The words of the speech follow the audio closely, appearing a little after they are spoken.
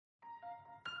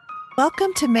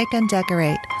Welcome to Make and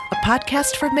Decorate, a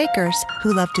podcast for makers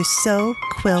who love to sew,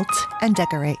 quilt, and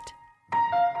decorate.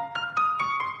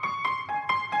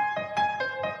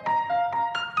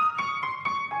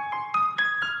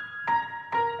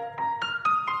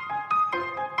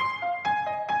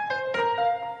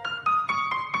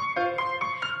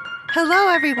 Hello,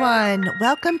 everyone.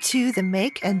 Welcome to the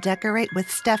Make and Decorate with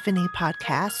Stephanie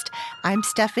podcast. I'm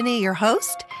Stephanie, your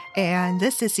host, and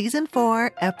this is season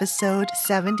 4, episode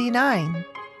 79.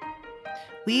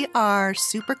 We are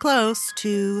super close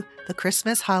to the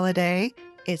Christmas holiday.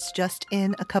 It's just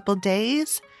in a couple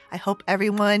days. I hope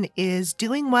everyone is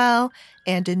doing well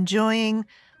and enjoying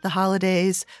the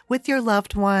holidays with your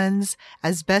loved ones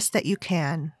as best that you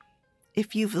can.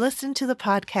 If you've listened to the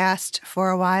podcast for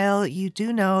a while, you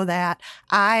do know that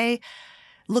I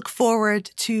look forward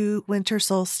to winter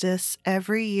solstice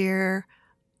every year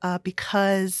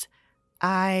because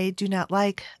I do not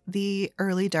like the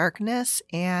early darkness,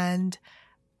 and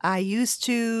I used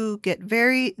to get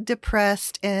very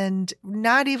depressed and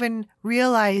not even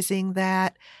realizing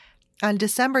that on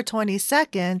December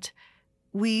 22nd,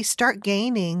 we start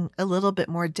gaining a little bit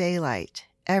more daylight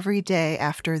every day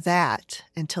after that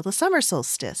until the summer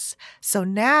solstice. So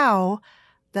now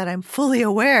that I'm fully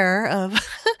aware of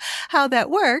how that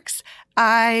works,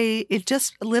 it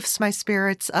just lifts my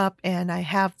spirits up, and I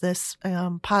have this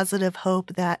positive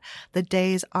hope that the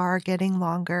days are getting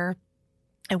longer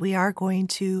and we are going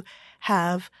to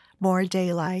have more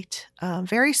daylight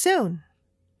very soon.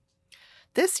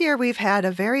 This year we've had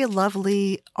a very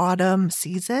lovely autumn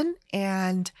season,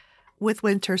 and with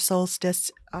winter solstice,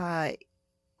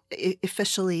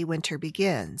 officially winter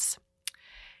begins.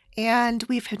 And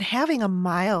we've been having a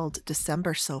mild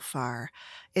December so far.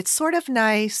 It's sort of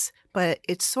nice, but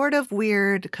it's sort of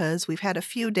weird because we've had a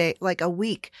few days, like a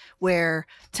week, where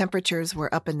temperatures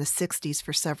were up in the 60s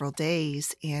for several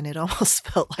days, and it almost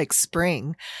felt like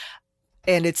spring.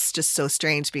 And it's just so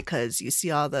strange because you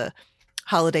see all the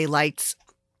holiday lights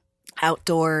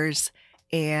outdoors,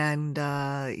 and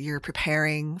you're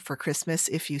preparing for Christmas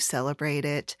if you celebrate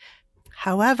it.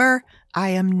 However, I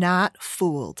am not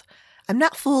fooled. I'm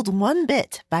not fooled one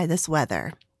bit by this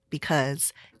weather,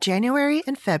 because January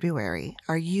and February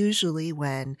are usually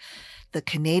when the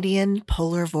Canadian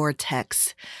polar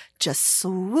vortex just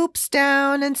swoops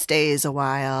down and stays a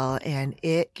while, and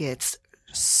it gets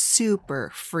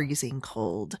super freezing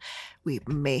cold. We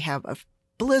may have a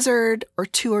blizzard or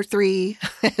 2 or 3,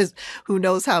 who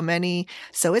knows how many.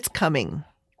 So it's coming.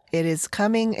 It is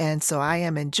coming, and so I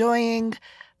am enjoying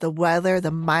the weather,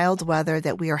 the mild weather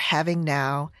that we are having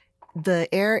now.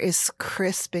 The air is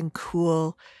crisp and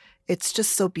cool. It's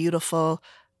just so beautiful.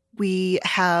 We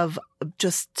have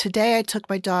today I took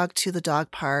my dog to the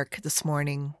dog park this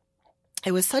morning.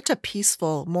 It was such a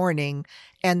peaceful morning,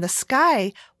 and the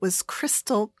sky was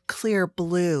crystal clear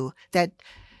blue, that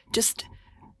just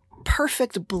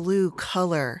perfect blue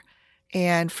color,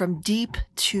 and from deep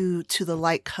to the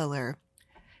light color.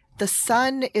 The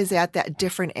sun is at that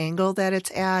different angle that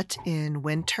it's at in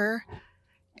winter.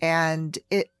 And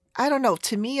I don't know,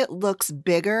 to me it looks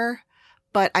bigger,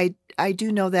 but I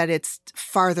do know that it's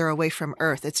farther away from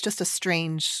Earth. It's just a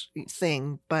strange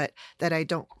thing, but that I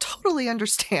don't totally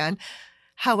understand.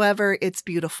 However, it's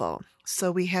beautiful.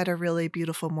 So we had a really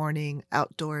beautiful morning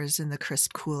outdoors in the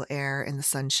crisp, cool air and the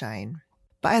sunshine.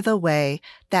 By the way,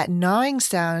 that gnawing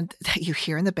sound that you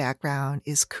hear in the background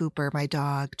is Cooper, my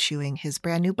dog, chewing his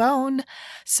brand new bone.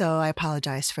 So I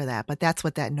apologize for that, but that's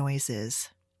what that noise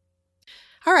is.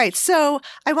 All right, so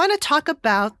I want to talk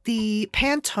about the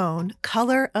Pantone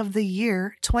Color of the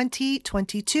Year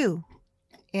 2022.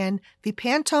 And the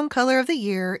Pantone Color of the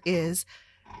Year is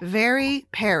Very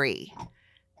Perry.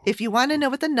 If you want to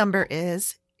know what the number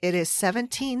is, it is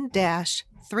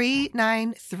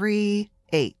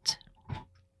 17-3938.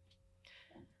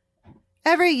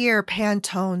 Every year,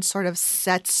 Pantone sort of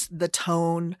sets the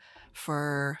tone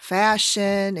for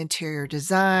fashion, interior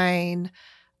design,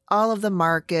 all of the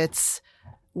markets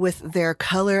with their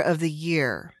color of the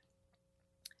year.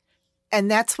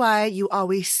 And that's why you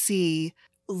always see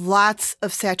lots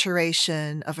of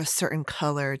saturation of a certain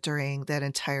color during that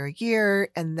entire year.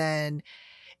 And then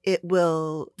it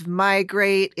will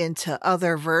migrate into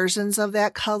other versions of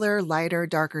that color, lighter,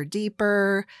 darker,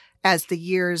 deeper, as the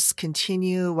years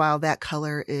continue, while that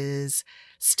color is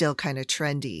still kind of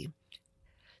trendy.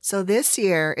 So this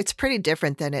year, it's pretty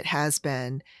different than it has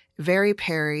been. Very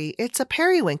Perry. It's a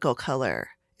periwinkle color.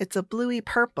 It's a bluey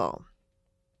purple.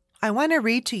 I want to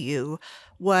read to you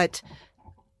what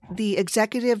the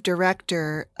executive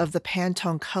director of the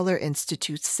Pantone Color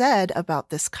Institute said about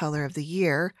this color of the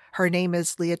year. Her name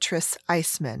is Leatrice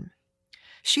Eisman.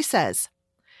 She says,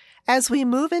 As we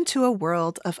move into a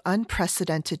world of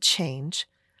unprecedented change,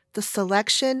 the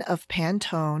selection of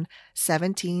Pantone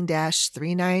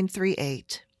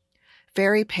 17-3938,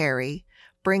 Very Perry,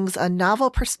 brings a novel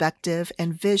perspective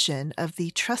and vision of the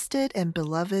trusted and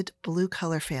beloved blue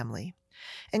color family,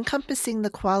 encompassing the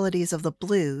qualities of the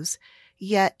blues,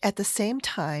 yet at the same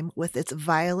time with its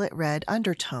violet-red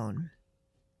undertone.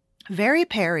 Very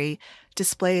Perry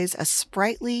displays a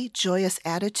sprightly, joyous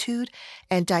attitude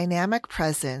and dynamic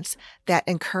presence that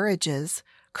encourages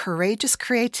courageous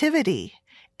creativity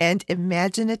and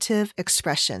imaginative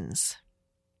expressions.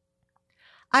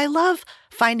 I love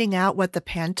finding out what the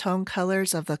Pantone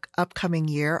colors of the upcoming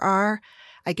year are.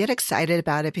 I get excited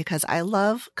about it because I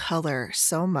love color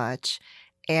so much,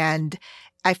 and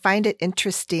I find it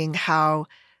interesting how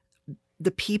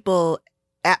the people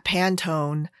at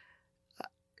Pantone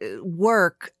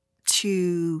work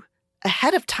to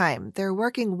ahead of time. They're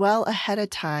working well ahead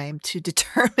of time to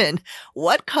determine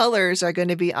what colors are going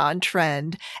to be on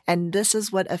trend. And this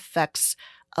is what affects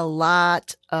a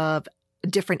lot of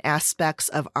different aspects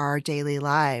of our daily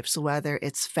lives, whether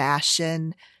it's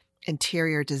fashion,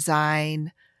 interior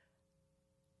design,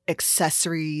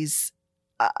 accessories,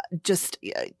 just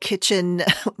kitchen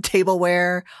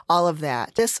tableware, all of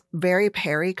that. This Very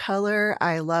Perry color,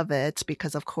 I love it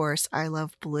because, of course, I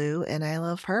love blue and I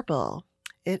love purple.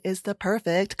 It is the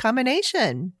perfect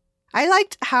combination. I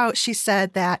liked how she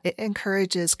said that it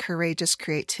encourages courageous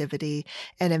creativity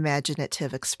and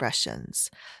imaginative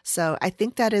expressions. So I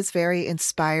think that is very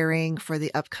inspiring for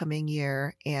the upcoming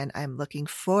year, and I'm looking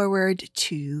forward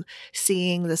to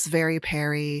seeing this Very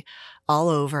Perry all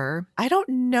over. I don't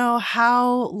know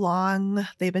how long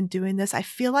they've been doing this. I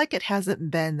feel like it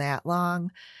hasn't been that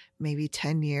long, maybe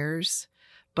 10 years,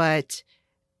 but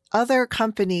other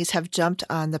companies have jumped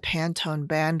on the Pantone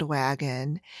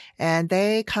bandwagon, and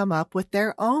they come up with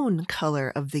their own color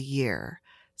of the year.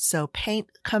 So paint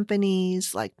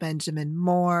companies like Benjamin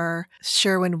Moore,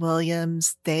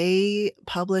 Sherwin-Williams, they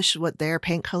publish what their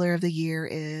paint color of the year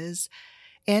is.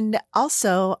 And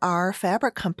also our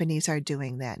fabric companies are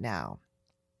doing that now.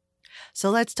 So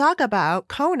let's talk about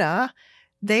Kona.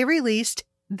 They released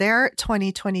their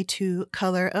 2022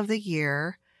 color of the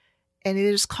year, and it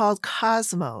is called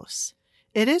Cosmos.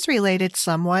 It is related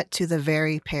somewhat to the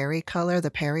Very Perry color, the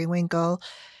periwinkle.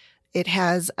 It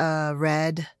has a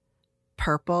red,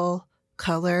 purple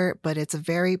color, but it's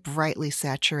very brightly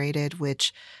saturated,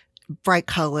 which bright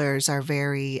colors are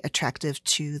very attractive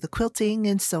to the quilting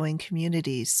and sewing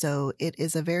communities. So it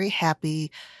is a very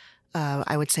happy,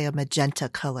 I would say a magenta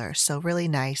color. So really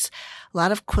nice. A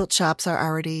lot of quilt shops are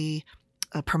already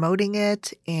promoting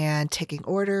it and taking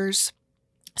orders.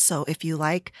 So if you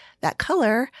like that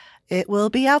color, it will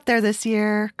be out there this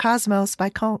year. Cosmos by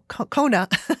Kona.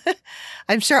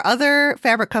 I'm sure other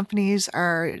fabric companies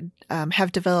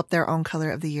have developed their own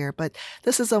color of the year, but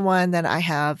this is the one that I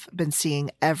have been seeing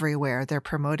everywhere. They're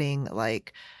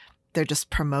just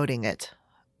promoting it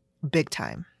big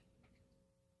time.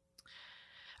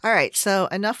 All right, so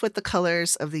enough with the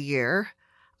colors of the year.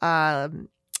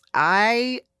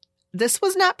 This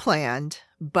was not planned,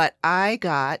 but I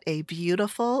got a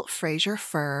beautiful Fraser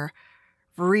fir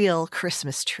real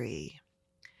Christmas tree.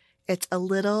 It's a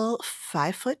little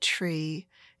 5-foot tree.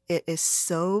 It is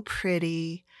so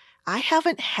pretty. I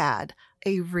haven't had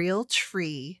a real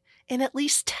tree in at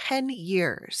least 10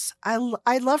 years. I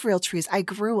love real trees. I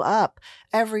grew up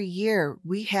every year.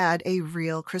 We had a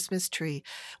real Christmas tree.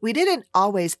 We didn't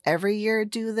always every year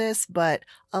do this, but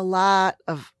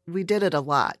we did it a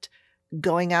lot.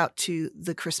 Going out to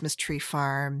the Christmas tree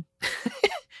farm.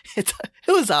 It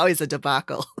was always a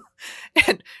debacle.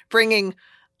 And bringing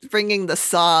the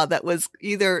saw that was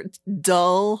either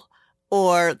dull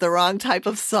or the wrong type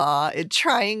of saw, and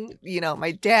trying,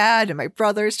 my dad and my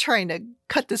brothers trying to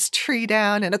cut this tree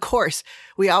down. And of course,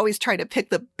 we always try to pick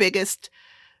the biggest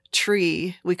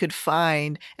tree we could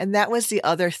find. And that was the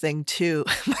other thing too.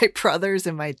 My brothers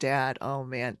and my dad, oh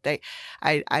man,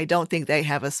 I don't think they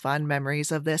have as fond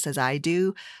memories of this as I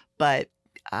do, but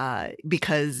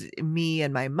because me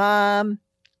and my mom,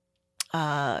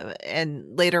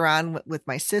 and later on with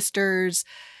my sisters,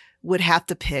 would have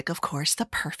to pick, of course, the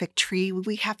perfect tree.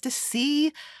 We have to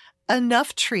see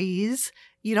enough trees.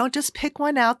 You don't just pick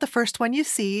one out, the first one you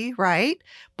see, right?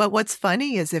 But what's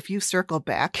funny is if you circle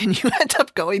back and you end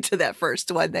up going to that first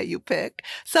one that you pick.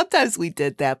 Sometimes we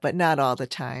did that, but not all the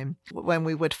time. When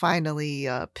we would finally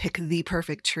pick the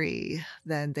perfect tree,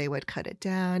 then they would cut it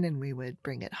down and we would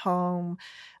bring it home.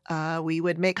 We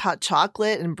would make hot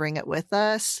chocolate and bring it with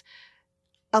us.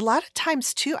 A lot of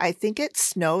times too, I think it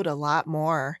snowed a lot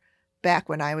more back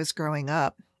when I was growing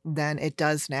up than it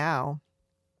does now.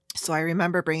 So I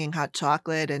remember bringing hot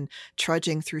chocolate and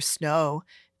trudging through snow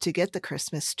to get the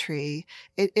Christmas tree.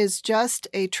 It is just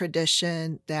a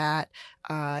tradition that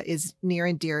is near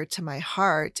and dear to my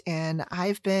heart. And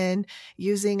I've been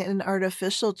using an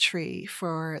artificial tree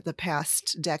for the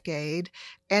past decade,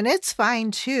 and it's fine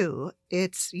too.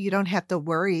 You don't have to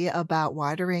worry about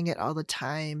watering it all the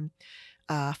time,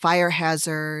 fire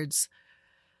hazards,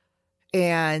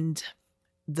 and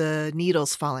the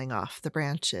needles falling off the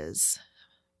branches.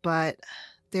 But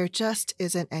there just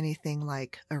isn't anything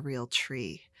like a real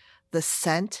tree. The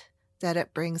scent that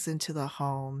it brings into the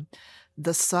home,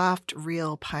 the soft,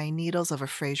 real pine needles of a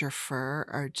Fraser fir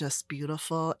are just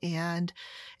beautiful. And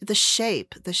the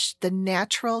shape, the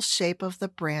natural shape of the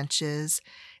branches,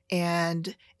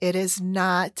 and it is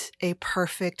not a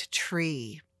perfect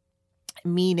tree,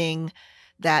 meaning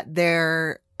that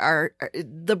the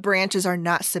branches are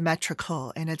not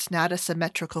symmetrical, and it's not a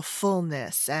symmetrical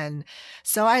fullness. And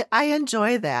so I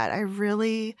enjoy that. I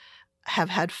really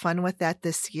have had fun with that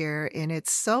this year. And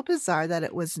it's so bizarre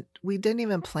that we didn't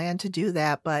even plan to do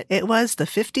that, but it was the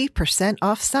 50%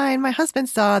 off sign my husband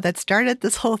saw that started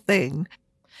this whole thing.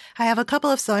 I have a couple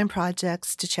of sewing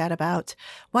projects to chat about.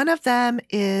 One of them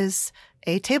is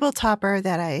a table topper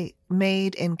that I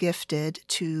made and gifted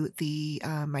to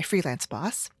my freelance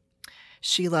boss.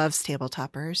 She loves table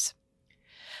toppers.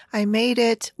 I made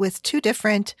it with two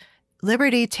different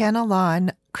Liberty Tanalon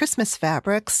Christmas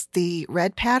fabrics, the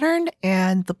red pattern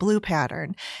and the blue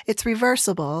pattern. It's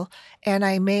reversible, and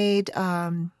I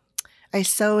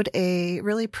sewed a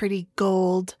really pretty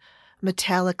gold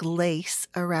metallic lace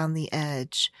around the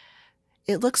edge.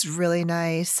 It looks really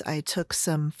nice. I took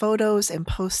some photos and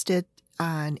posted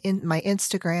on my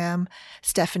Instagram,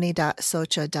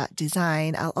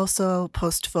 stephanie.socha.design. I'll also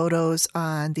post photos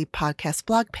on the podcast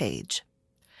blog page.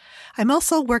 I'm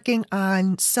also working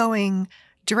on sewing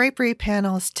drapery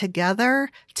panels together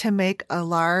to make a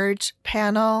large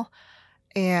panel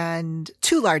and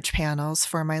two large panels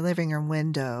for my living room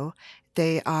window.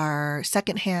 They are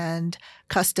secondhand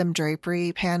custom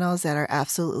drapery panels that are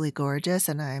absolutely gorgeous,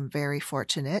 and I'm very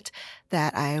fortunate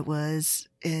that I was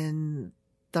in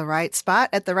the right spot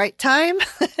at the right time.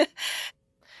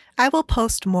 I will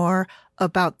post more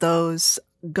about those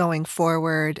going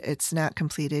forward. It's not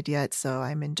completed yet, so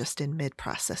I'm just in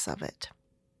mid-process of it.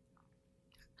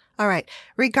 All right.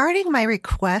 Regarding my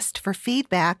request for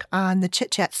feedback on the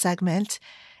Chit Chat segment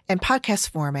and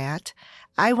podcast format,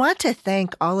 I want to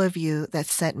thank all of you that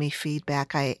sent me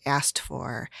feedback I asked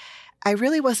for. I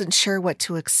really wasn't sure what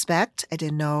to expect. I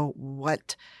didn't know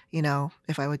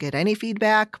if I would get any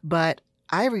feedback, but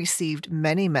I received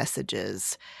many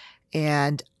messages,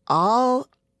 and all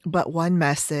but one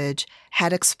message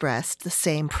had expressed the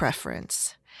same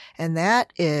preference. And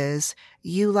that is,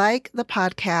 you like the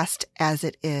podcast as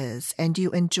it is, and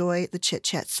you enjoy the Chit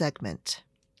Chat segment.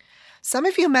 Some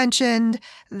of you mentioned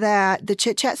that the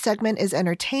Chit Chat segment is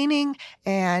entertaining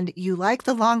and you like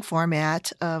the long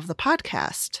format of the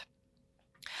podcast.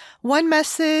 One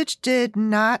message did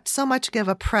not so much give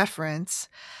a preference,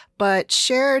 but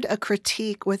shared a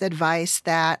critique with advice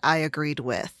that I agreed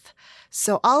with.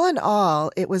 So all in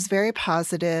all, it was very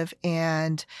positive,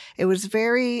 and it was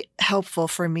very helpful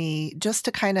for me just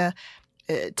to kind of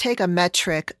take a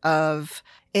metric of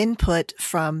input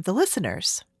from the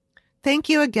listeners. Thank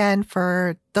you again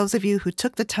for those of you who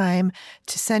took the time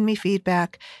to send me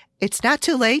feedback. It's not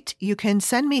too late. You can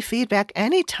send me feedback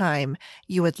anytime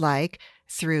you would like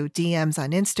through DMs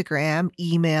on Instagram,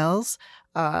 emails,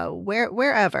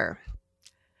 wherever.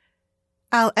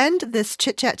 I'll end this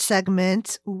Chit Chat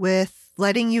segment with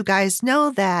letting you guys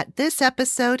know that this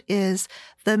episode is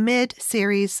the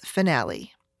mid-series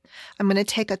finale. I'm going to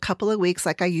take a couple of weeks,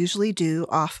 like I usually do,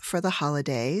 off for the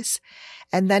holidays.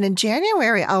 And then in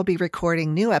January, I'll be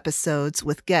recording new episodes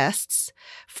with guests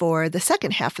for the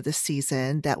second half of the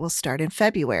season that will start in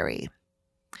February.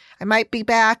 I might be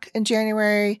back in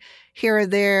January here or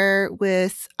there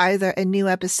with either a new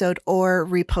episode or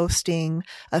reposting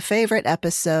a favorite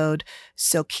episode.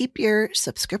 So keep your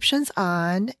subscriptions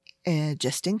on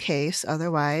just in case.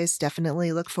 Otherwise,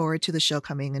 definitely look forward to the show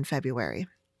coming in February.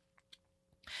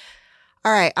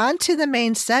 All right, on to the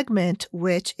main segment,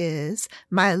 which is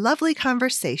my lovely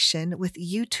conversation with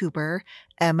YouTuber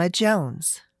Emma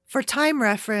Jones. For time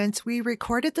reference, we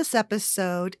recorded this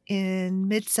episode in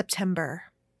mid-September.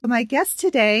 My guest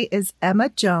today is Emma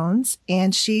Jones,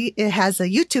 and she has a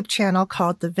YouTube channel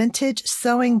called The Vintage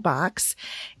Sewing Box,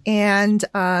 and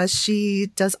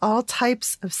she does all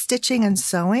types of stitching and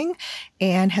sewing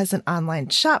and has an online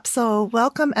shop. So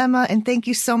welcome, Emma, and thank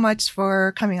you so much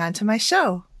for coming on to my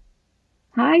show.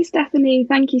 Hi, Stephanie.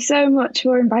 Thank you so much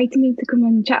for inviting me to come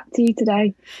and chat to you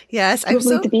today. Yes, It's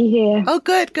lovely to be here. oh,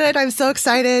 good, good. I'm so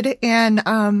excited. And,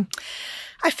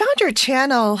 I found your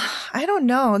channel, I don't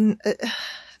know,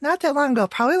 not that long ago,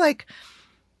 probably like,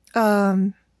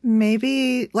 um,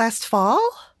 maybe last fall.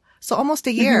 So almost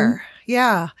a hmm year.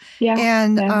 Yeah. Yeah,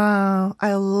 And, yeah,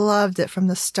 I loved it from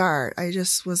the start. I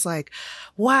just was like,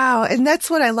 wow. And that's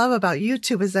what I love about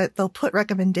YouTube is that they'll put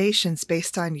recommendations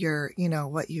based on your,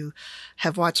 what you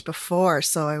have watched before.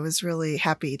 So I was really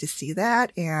happy to see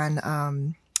that.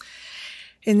 And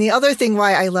the other thing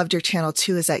why I loved your channel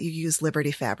too is that you use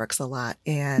Liberty fabrics a lot,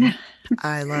 and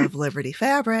I love Liberty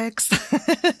fabrics.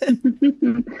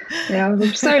 yeah.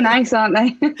 They're so nice, aren't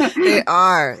they? They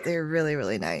are. They're really,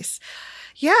 really nice.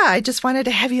 Yeah, I just wanted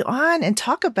to have you on and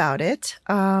talk about it.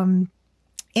 And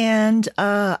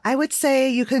I would say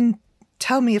you can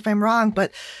tell me if I'm wrong,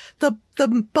 but the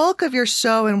bulk of your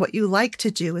show and what you like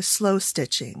to do is slow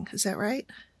stitching. Is that right?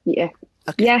 Yeah.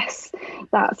 Okay. Yes,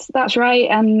 that's right.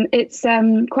 And it's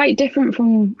quite different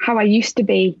from how I used to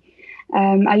be.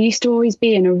 I used to always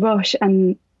be in a rush,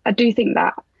 and I do think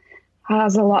that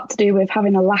has a lot to do with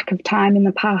having a lack of time in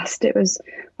the past. It was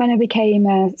when I became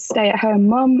a stay-at-home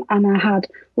mum and I had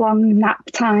long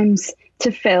nap times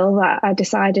to fill that I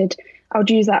decided I would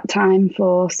use that time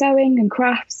for sewing and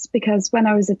crafts, because when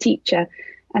I was a teacher,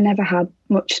 I never had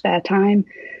much spare time.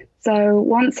 So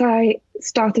once I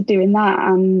started doing that,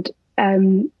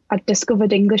 and I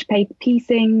discovered English paper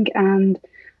piecing, and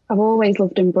I've always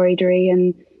loved embroidery,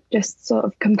 and just sort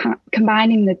of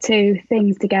combining the two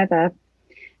things together,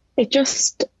 it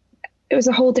was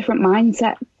a whole different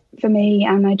mindset for me,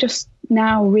 and I just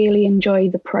now really enjoy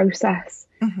the process.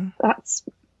 Mm-hmm. That's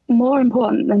more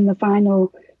important than the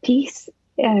final piece,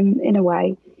 in a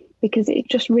way, because it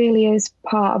just really is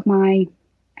part of my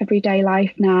everyday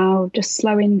life now, just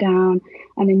slowing down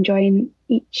and enjoying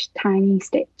each tiny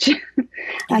stitch.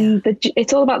 And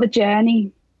it's all about the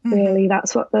journey, really.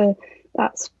 Mm-hmm.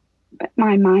 That's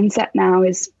my mindset now,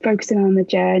 is focusing on the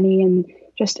journey and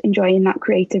just enjoying that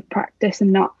creative practice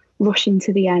and not rushing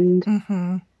to the end.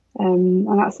 Mm-hmm. And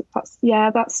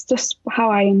that's just how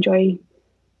I enjoy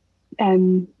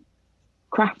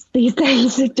crafts these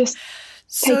days. Just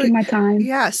taking my time.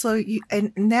 Yeah. So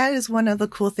and that is one of the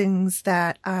cool things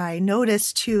that I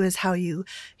noticed too, is how you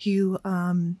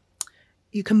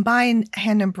combine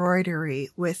hand embroidery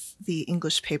with the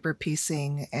English paper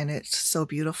piecing, and it's so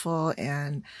beautiful.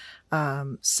 And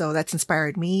so that's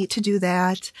inspired me to do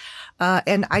that.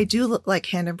 And I do like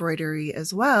hand embroidery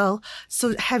as well.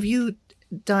 So have you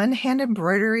done hand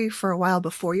embroidery for a while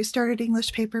before you started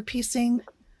English paper piecing?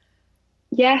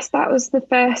 Yes, that was the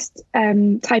first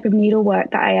type of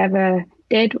needlework that I ever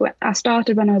did. I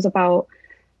started when I was about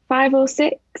 5 or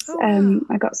 6. Oh, wow.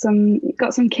 I got some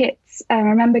kits. I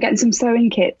remember getting some sewing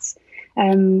kits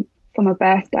for my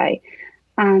birthday,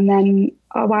 and then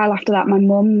a while after that, my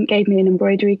mum gave me an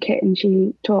embroidery kit, and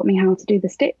she taught me how to do the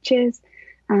stitches.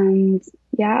 And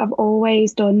yeah, I've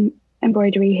always done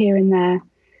embroidery here and there,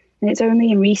 and it's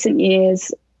only in recent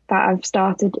years that I've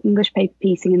started English paper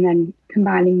piecing and then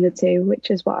combining the two,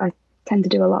 which is what I tend to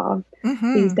do a lot of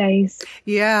these days.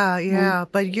 Yeah.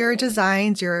 But your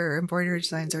embroidery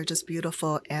designs are just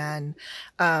beautiful. And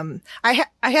I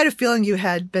had a feeling you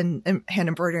had been hand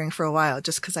embroidering for a while,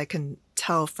 just because I can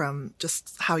tell from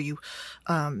just how you,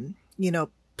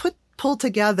 pull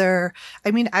together. I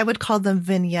mean, I would call them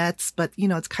vignettes, but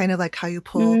it's kind of like how you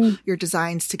pull your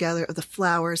designs together of the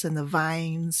flowers and the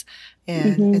vines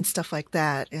and stuff like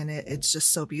that. And it's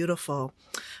just so beautiful.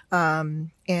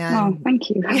 And oh, thank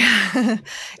you.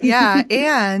 Yeah. Yeah.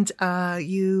 And,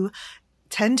 you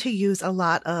tend to use a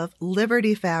lot of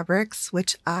Liberty fabrics,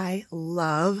 which I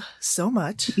love so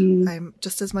much. I'm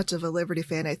just as much of a Liberty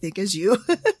fan, I think, as you.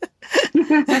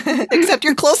 Except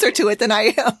you're closer to it than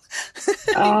I am.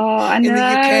 Oh, I know. In the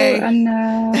UK. I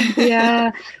know.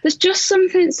 Yeah. There's just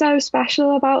something so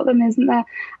special about them, isn't there?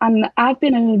 And I've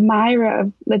been an admirer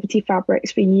of Liberty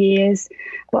fabrics for years,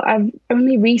 but I've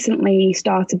only recently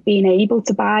started being able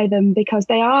to buy them, because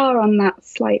they are on that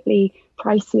slightly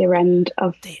pricier end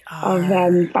of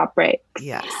fabrics.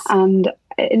 Yes. And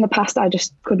in the past, I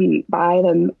just couldn't buy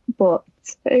them. But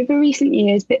over recent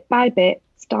years, bit by bit,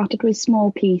 started with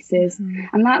small pieces.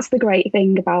 And that's the great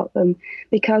thing about them,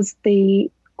 because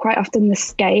quite often the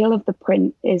scale of the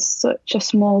print is such a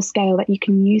small scale that you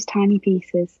can use tiny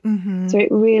pieces. So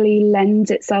it really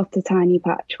lends itself to tiny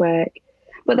patchwork.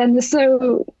 But then there's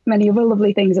so many other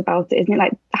lovely things about it, isn't it?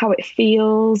 Like how it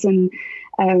feels, and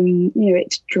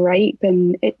its drape,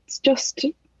 and it's just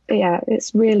yeah,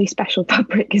 it's really special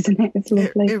fabric, isn't it? It's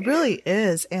lovely. It really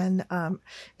is. And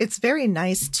it's very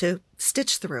nice to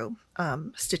stitch through,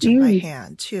 stitching by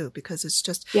hand too, because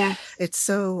Yes. it's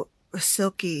so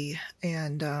silky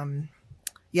and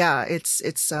yeah,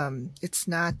 it's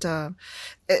not,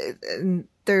 and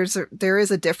there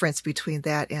is a difference between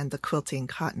that and the quilting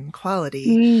cotton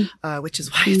quality, which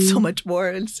is why it's so much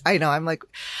more. I know I'm like,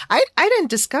 I didn't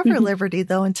discover Liberty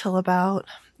though until about,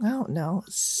 I don't know,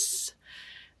 it's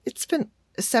been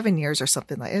 7 years or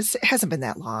something like it. It hasn't been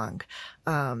that long.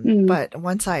 But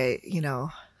once I,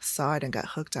 saw it and got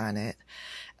hooked on it,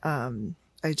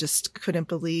 I just couldn't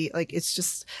believe, like, it's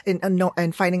just,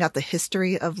 and finding out the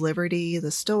history of Liberty, the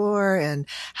store, and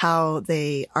how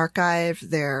they archive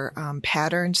their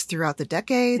patterns throughout the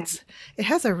decades. It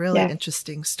has a really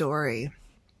interesting story.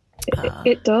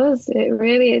 It does. It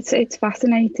really, it's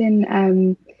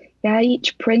fascinating.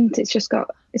 Each print, it's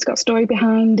got story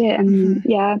behind it, and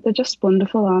they're just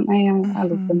wonderful, aren't they? I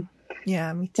love them.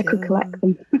 Yeah, me too. I could collect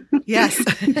them. Yes.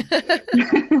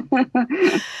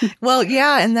 Well,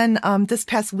 yeah. And then this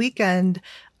past weekend,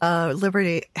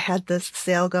 Liberty had this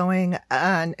sale going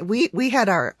on. We had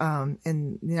our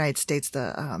in the United States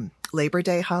the Labor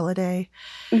Day holiday.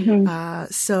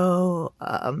 So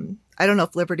I don't know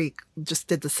if Liberty just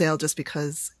did the sale just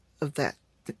because of that,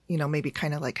 maybe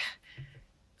kind of like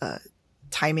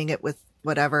timing it with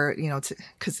whatever,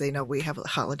 because they know we have a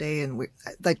holiday, and we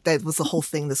like that was the whole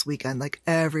thing this weekend. Like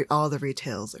all the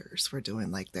retailers were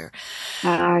doing like their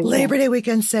Labor Day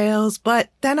weekend sales. But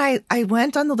then I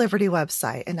went on the Liberty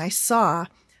website and I saw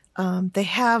they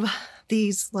have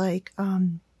these like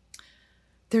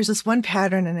there's this one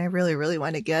pattern, and I really, really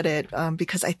want to get it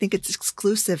because I think it's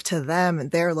exclusive to them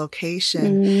and their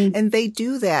location. And they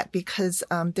do that because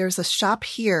there's a shop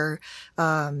here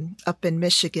up in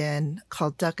Michigan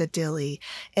called Duckadilly,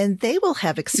 and they will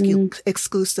have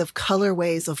exclusive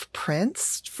colorways of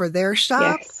prints for their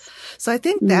shop. So I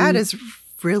think that is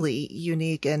really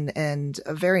unique and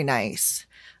very nice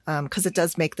because it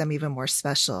does make them even more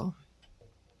special.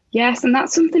 Yes, and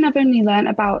that's something I've only learnt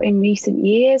about in recent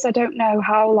years. I don't know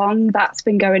how long that's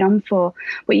been going on for,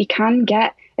 but you can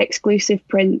get exclusive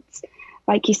prints,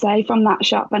 like you say, from that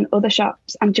shop and other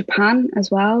shops, and Japan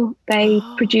as well. They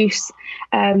produce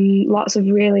lots of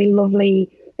really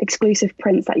lovely exclusive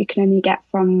prints that you can only get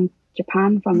from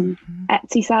Japan, from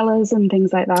Etsy sellers and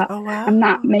things like that. Oh, wow. And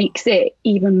that makes it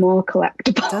even more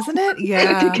collectible. Doesn't it?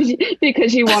 Yeah.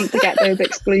 because you want to get those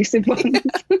exclusive ones.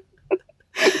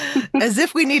 As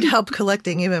if we need help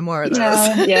collecting even more of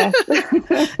those. Yeah.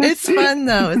 It's fun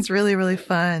though. It's really, really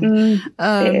fun.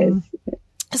 It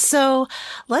is. So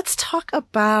let's talk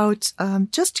about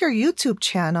just your YouTube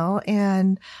channel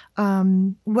and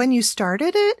when you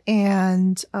started it,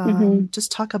 and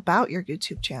just talk about your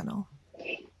YouTube channel.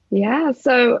 Yeah,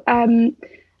 so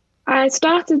I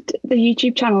started the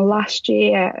YouTube channel last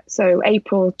year, so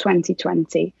April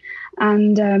 2020.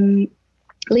 And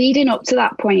leading up to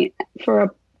that point,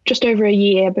 for just over a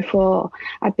year before,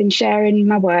 I've been sharing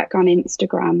my work on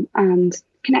Instagram and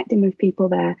connecting with people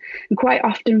there. And quite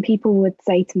often people would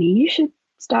say to me, you should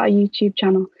start a YouTube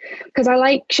channel, because I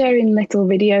like sharing little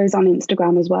videos on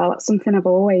Instagram as well. That's something I've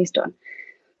always done.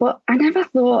 But I never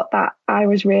thought that I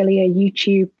was really a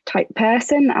YouTube type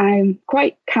person. I'm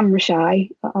quite camera shy,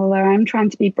 although I'm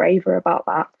trying to be braver about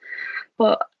that.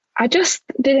 But I just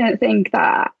didn't think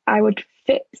that I would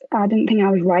fit. I didn't think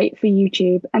I was right for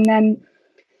YouTube. And then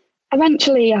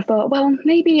eventually I thought, well,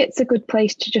 maybe it's a good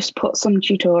place to just put some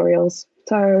tutorials.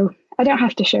 So I don't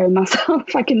have to show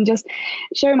myself. I can just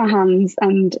show my hands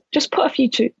and just put a few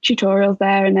tutorials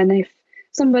there. And then if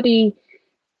somebody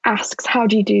asks, how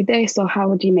do you do this, or how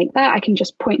would you make that, I can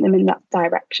just point them in that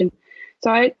direction.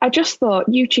 So I just thought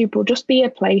YouTube will just be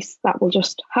a place that will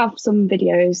just have some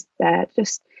videos there,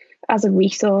 just as a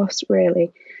resource,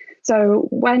 really. So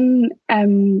when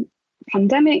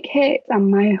pandemic hit and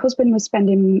my husband was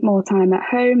spending more time at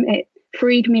home, it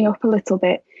freed me up a little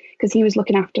bit, because he was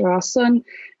looking after our son,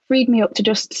 freed me up to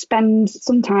just spend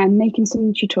some time making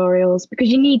some tutorials, because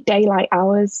you need daylight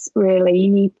hours, really. You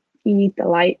need the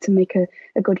light to make a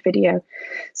good video.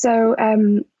 So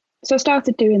I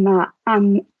started doing that,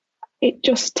 and it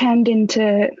just turned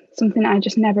into something I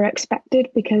just never expected,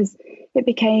 because it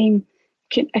became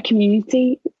a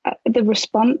community. The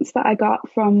response that I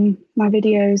got from my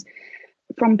videos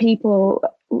from people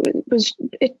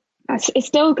it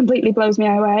still completely blows me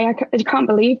away. I can't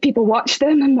believe people watch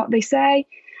them and what they say.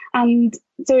 And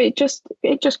so it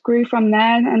just grew from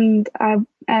there, and I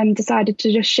decided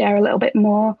to just share a little bit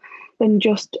more than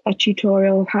just a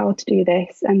tutorial of how to do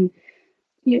this, and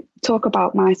talk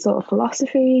about my sort of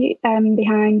philosophy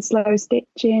behind slow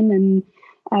stitching,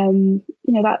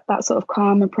 that sort of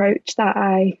calm approach that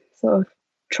I sort of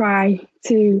try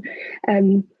to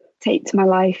take to my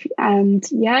life. And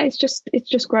yeah, it's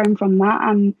just grown from that,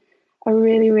 and I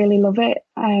really, really love it.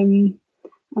 And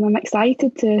I'm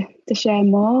excited to share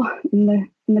more in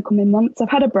the coming months. I've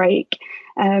had a break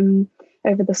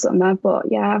over the summer,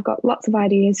 but yeah, I've got lots of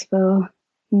ideas for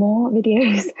more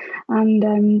videos,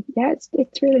 and yeah,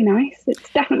 it's really nice. It's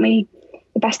definitely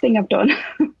the best thing I've done.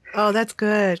 Oh, that's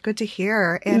good. Good to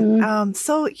hear. And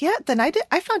so yeah, then I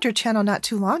found your channel not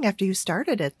too long after you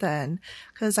started it then,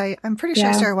 because I'm pretty sure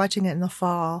I started watching it in the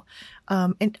fall.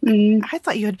 And I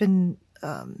thought you had been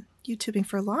YouTubing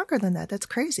for longer than that. That's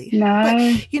crazy. No,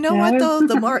 but you know what though?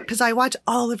 The more, because I watch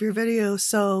all of your videos,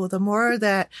 so the more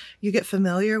that you get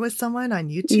familiar with someone on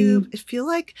YouTube, I feel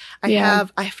like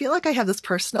I have this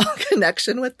personal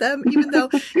connection with them, even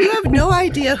though you have no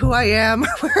idea who I am or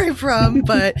where I'm from.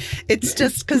 But it's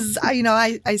just because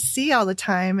I see all the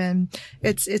time, and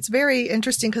it's very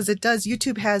interesting because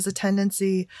YouTube has a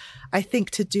tendency, I think,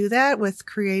 to do that with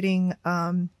creating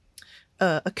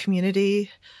a community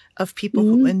of people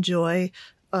who enjoy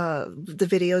the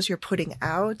videos you're putting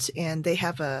out, and they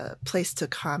have a place to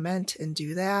comment and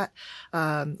do that,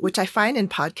 which I find in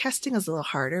podcasting is a little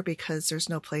harder because there's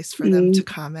no place for them to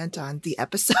comment on the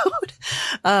episode.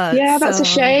 That's a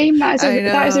shame. That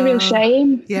is a real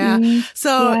shame. Yeah.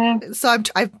 So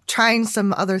I'm trying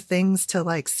some other things to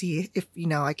like see if,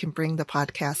 I can bring the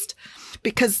podcast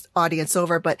audience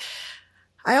over. But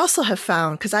I also have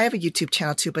found, because I have a YouTube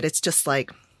channel too, but it's just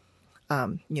like,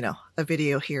 a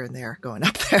video here and there going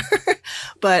up there,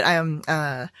 but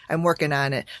I'm working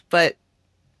on it. But,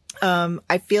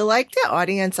 I feel like the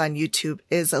audience on YouTube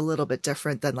is a little bit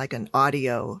different than like an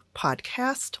audio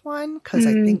podcast one. Cause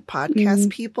I think podcast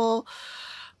people,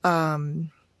 are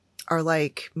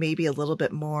like maybe a little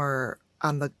bit more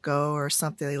on the go or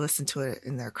something. They listen to it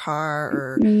in their car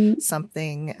or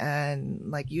something. And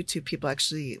like YouTube people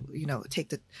actually,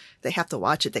 they have to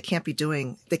watch it. They can't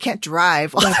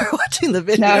drive while they're watching the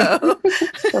video. No.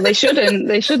 Well, they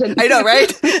shouldn't. I know,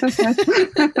 right?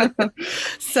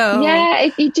 So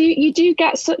yeah, you do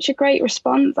get such a great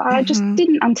response. I just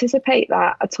didn't anticipate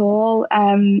that at all.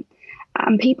 And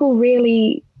people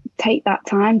really take that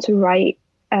time to write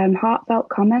heartfelt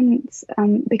comments,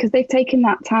 because they've taken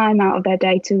that time out of their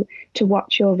day to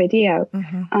watch your video.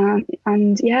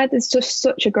 And yeah, there's just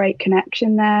such a great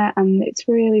connection there, and it's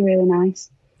really, really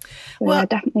nice. So well,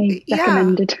 definitely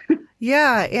recommended.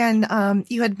 Yeah. And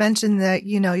you had mentioned that,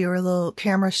 you were a little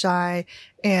camera shy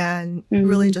and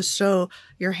really just show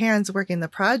your hands working the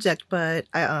project. But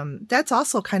that's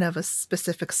also kind of a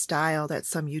specific style that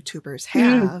some YouTubers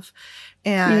have.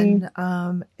 And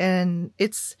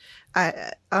it's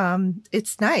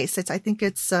nice. I think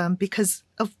it's because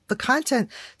of the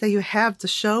content that you have to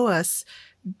show us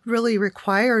really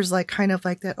requires like kind of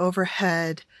like that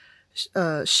overhead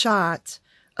shot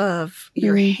of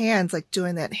your hands, like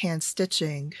doing that hand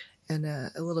stitching and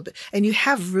a little bit. And you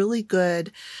have really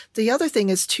good, the other thing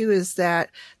is that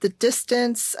the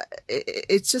distance,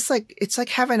 it's like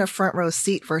having a front row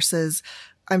seat versus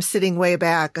I'm sitting way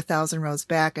back, 1,000 rows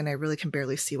back, and I really can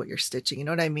barely see what you're stitching. You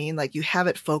know what I mean? Like you have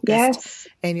it focused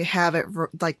and you have it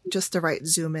like just the right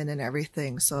zoom in and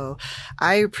everything. So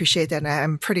I appreciate that. And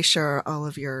I'm pretty sure all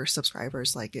of your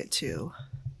subscribers like it too.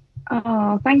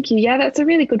 Oh, thank you. Yeah, that's a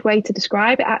really good way to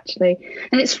describe it, actually.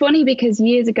 And it's funny because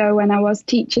years ago when I was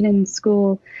teaching in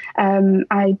school,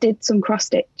 I did some cross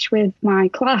stitch with my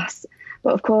class.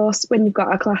 But of course, when you've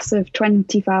got a class of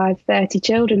 25, 30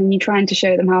 children and you're trying to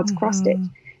show them how to cross stitch,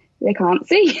 they can't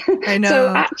see. I know.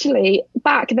 So actually,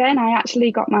 back then, I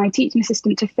actually got my teaching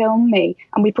assistant to film me,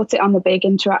 and we put it on the big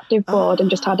interactive board and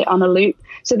just had it on a loop.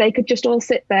 So they could just all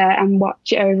sit there and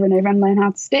watch it over and over and learn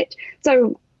how to stitch.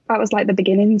 So that was like the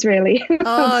beginnings, really.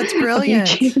 Oh, it's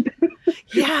brilliant.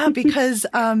 Yeah, because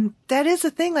that is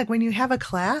the thing. Like when you have a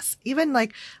class, even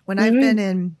like when I've been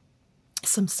in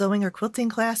some sewing or quilting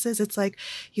classes, it's like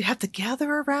you have to gather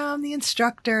around the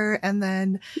instructor, and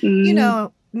then,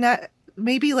 not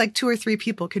maybe like 2 or 3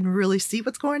 people can really see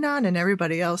what's going on, and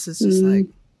everybody else is just like,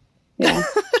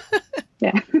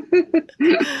 yeah.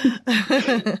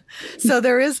 So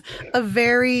there is a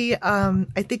very,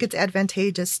 I think it's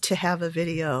advantageous to have a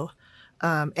video,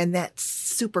 and that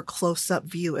super close up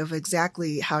view of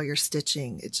exactly how you're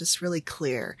stitching. It's just really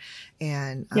clear.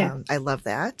 And, I love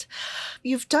that.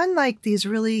 You've done like these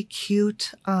really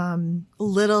cute,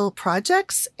 little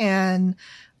projects, and,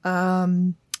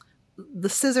 the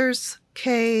scissors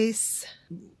case,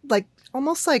 like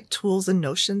almost like tools and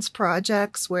notions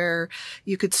projects where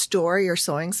you could store your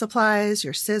sewing supplies,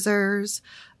 your scissors,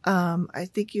 I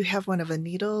think you have one of a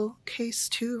needle case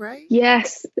too, right?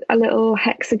 Yes, a little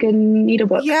hexagon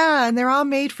needlebook. Yeah, and they're all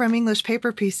made from English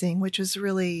paper piecing, which was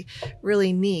really,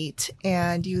 really neat.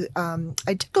 And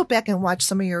I did go back and watch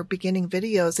some of your beginning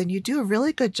videos, and you do a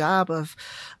really good job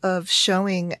of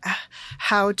showing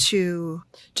how to,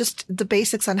 just the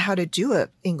basics on how to do a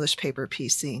English paper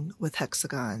piecing with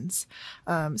hexagons.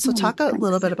 So talk a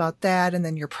little bit about that, and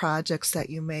then your projects that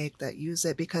you make that use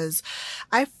it, because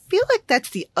I feel like that's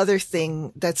the other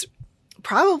thing that's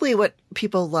probably what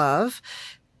people love,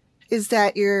 is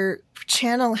that your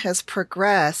channel has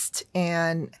progressed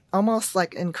and almost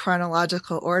like in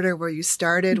chronological order, where you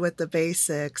started with the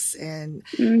basics and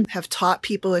have taught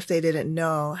people, if they didn't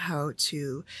know, how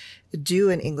to do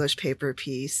an English paper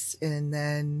piece. And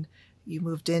then you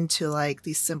moved into like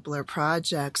these simpler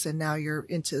projects, and now you're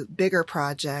into bigger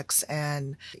projects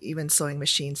and even sewing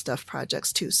machine stuff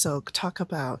projects too. So talk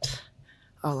about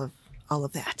all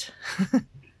of that.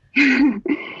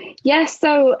 Yes.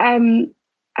 So,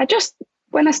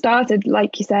 when I started,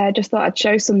 like you said, I just thought I'd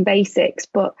show some basics.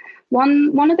 But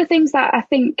one of the things that I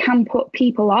think can put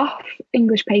people off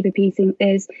English paper piecing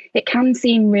is it can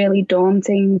seem really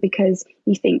daunting, because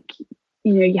you think,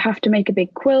 you have to make a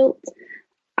big quilt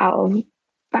out of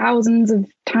thousands of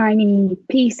tiny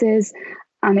pieces,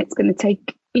 and it's going to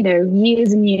take,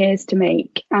 years and years to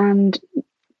make. And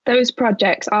those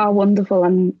projects are wonderful,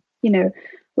 and,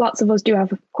 lots of us do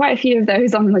have quite a few of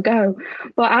those on the go.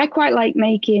 But I quite like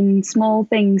making small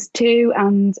things too.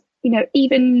 And,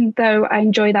 even though I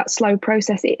enjoy that slow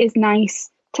process, it is nice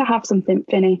to have something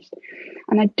finished.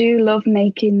 And I do love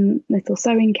making little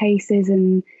sewing cases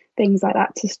and things like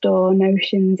that to store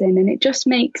notions in. And it just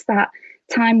makes that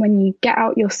time when you get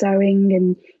out your sewing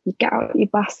and you get out your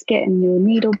basket and your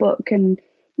needle book and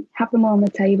have them all on the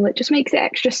table, it just makes it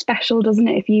extra special, doesn't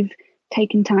it, if you've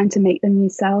taken time to make them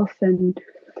yourself. And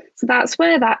so that's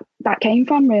where that came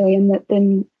from, really. And that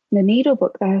then the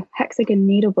needlebook, the hexagon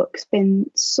needlebook's been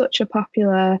such a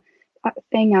popular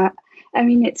thing. I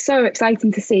mean, it's so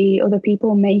exciting to see other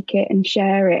people make it and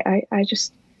share it.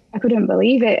 I couldn't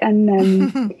believe it.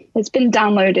 And it's been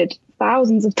downloaded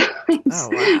thousands of times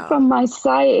from my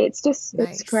site. It's just,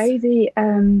 It's crazy.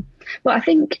 But I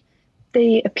think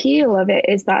the appeal of it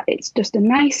is that it's just a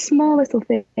nice small little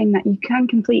thing that you can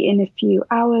complete in a few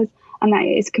hours, and that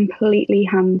it is completely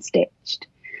hand stitched.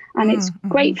 And it's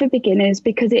great for beginners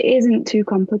because it isn't too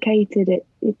complicated.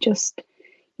 It just,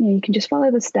 you can just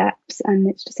follow the steps, and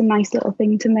it's just a nice little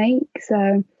thing to make.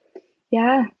 So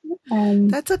yeah.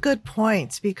 That's a good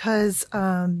point, because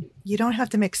you don't have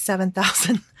to make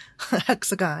 7,000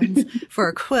 hexagons for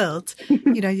a quilt.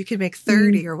 You can make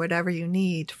 30 or whatever you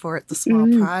need for the small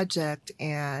project.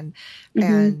 And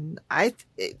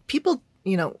people,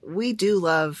 we do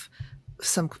love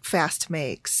some fast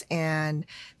makes, and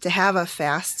to have a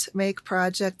fast make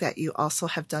project that you also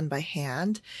have done by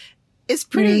hand is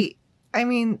pretty, I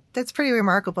mean, that's pretty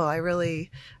remarkable. I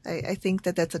think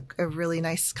that that's a really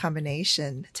nice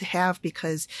combination to have,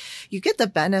 because you get the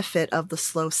benefit of the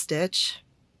slow stitch.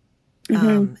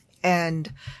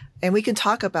 And we can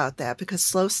talk about that, because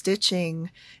slow stitching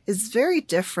is very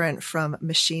different from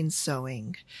machine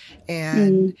sewing.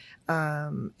 And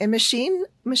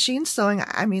machine sewing,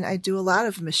 I mean, I do a lot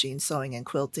of machine sewing and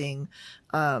quilting.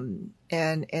 And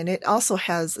it also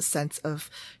has a sense of,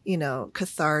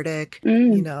 cathartic,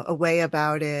 a way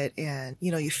about it. And,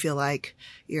 you feel like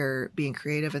you're being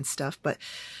creative and stuff. But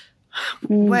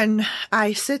when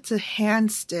I sit to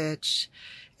hand stitch,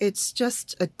 it's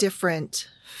just a different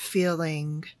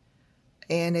feeling,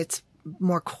 and it's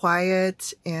more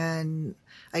quiet and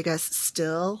I guess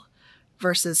still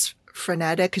versus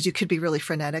frenetic, because you could be really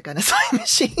frenetic on a sewing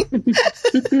machine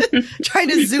trying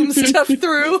to zoom stuff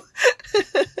through.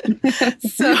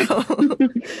 So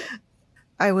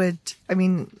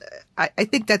I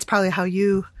think that's probably how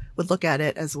you would look at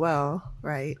it as well,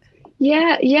 right?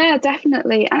 Yeah,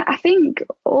 definitely. I think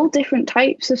all different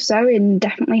types of sewing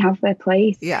definitely have their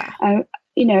place. Yeah.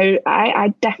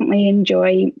 I definitely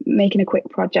enjoy making a quick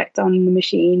project on the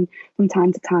machine from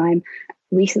time to time.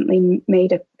 Recently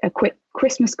made a quick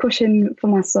Christmas cushion for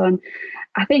my son.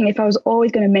 I think if I was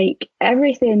always going to make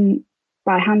everything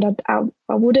by hand, I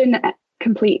wouldn't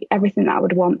complete everything that I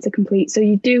would want to complete. So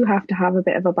you do have to have a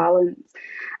bit of a balance,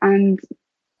 and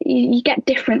you get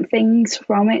different things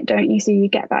from it, don't you? So you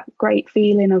get that great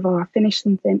feeling of, I finished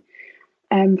something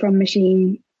from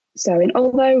machine sewing.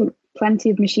 Although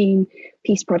plenty of machine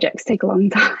piece projects take a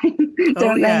long time,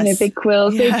 don't they? Big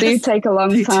quilts, they do take a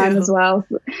long time as well.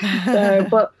 So,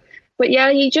 but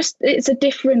yeah, it's a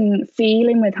different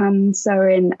feeling with hand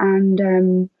sewing,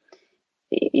 and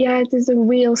yeah, there's a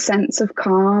real sense of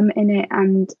calm in it,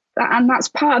 and that's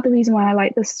part of the reason why I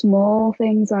like the small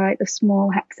things, like the small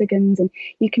hexagons, and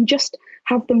you can just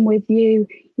have them with you.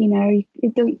 You know,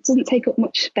 it doesn't take up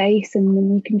much space, and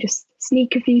then you can just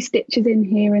sneak a few stitches in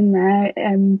here and there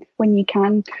when you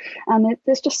can, and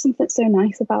there's just something so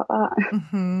nice about that.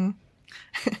 Mm-hmm.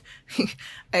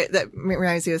 That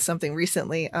reminds me of something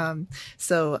recently.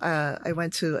 So I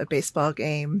went to a baseball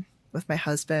game with my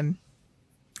husband,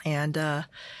 and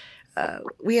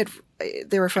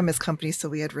they were from his company, so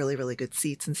we had really, really good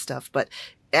seats and stuff. But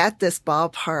at this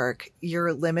ballpark,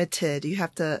 you're limited. You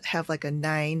have to have like a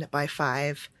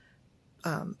 9x5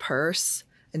 purse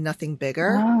and nothing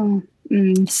bigger. Wow.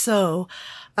 So,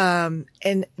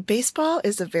 and baseball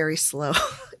is a very slow,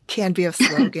 can be a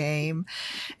slow game,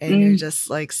 and you're just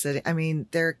like sitting. I mean,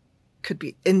 there could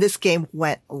be, and this game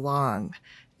went long.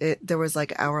 There was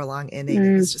like hour-long inning.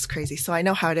 It was just crazy. So I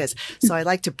know how it is. So I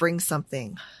like to bring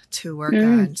something to work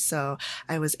on. So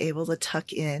I was able to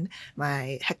tuck in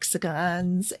my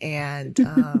hexagons, and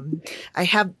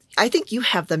I think you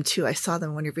have them too. I saw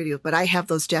them on your video, but I have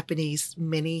those Japanese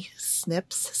mini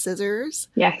snips scissors.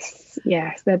 Yes,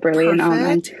 they're brilliant,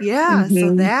 aren't they? Yeah.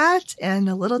 So that and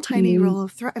a little tiny roll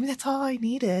of thread. I mean, that's all I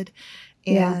needed.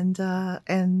 And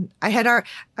I had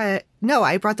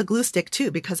I brought the glue stick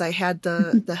too, because I had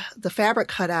the fabric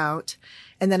cut out,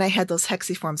 and then I had those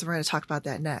hexiforms. We're going to talk about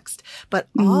that next, but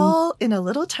all in a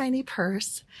little tiny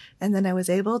purse. And then I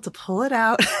was able to pull it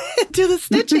out and do the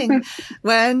stitching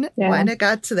when it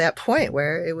got to that point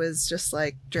where it was just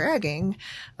like dragging,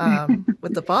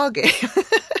 with the ball game.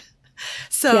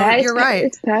 So you're right.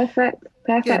 It's perfect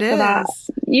it for is. that.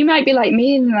 You might be like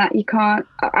me in that you can't.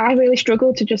 I really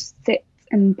struggle to just sit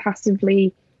and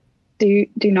passively do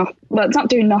nothing. Well, it's not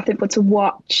doing nothing, but to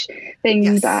watch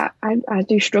things. That I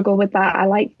do struggle with that. I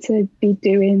like to be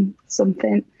doing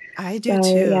something. I do too.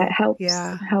 Yeah, it helps.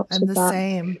 Yeah, helps. I'm with the that.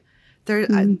 same.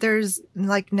 There's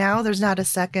like now there's not a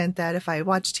second that if I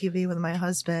watch TV with my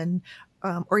husband,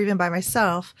 or even by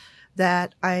myself,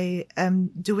 that I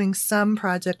am doing some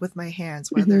project with my hands,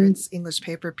 whether it's English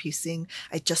paper piecing.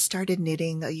 I just started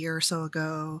knitting a year or so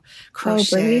ago,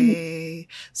 crochet.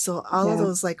 So all of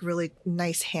those like really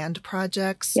nice hand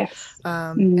projects. Yes.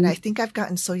 And I think I've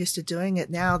gotten so used to doing it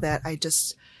now that I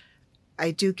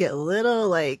do get a little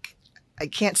like, I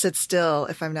can't sit still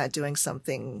if I'm not doing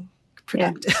something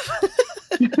productive.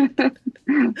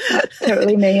 That's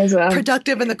totally me as well.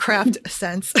 Productive in the craft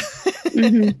sense.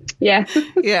 Yeah.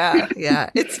 Yeah.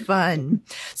 It's fun.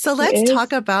 So let's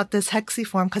talk about this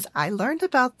hexiform, because I learned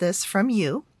about this from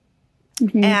you.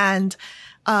 And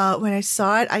when I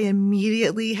saw it, I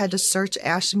immediately had to search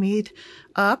Ashmead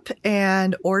up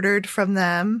and ordered from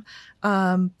them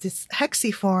this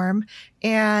hexiform.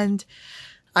 And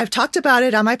I've talked about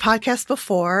it on my podcast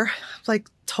before, like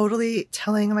totally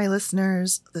telling my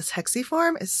listeners this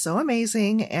hexiform is so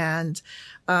amazing. And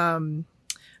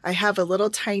I have a little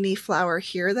tiny flower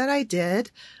here that I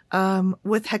did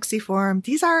with hexiform.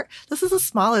 This is the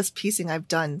smallest piecing I've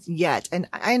done yet. And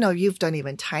I know you've done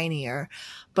even tinier,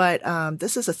 but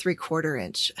this is a 3/4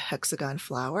 inch hexagon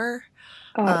flower.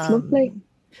 Oh, it's lovely.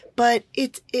 But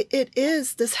it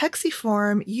is this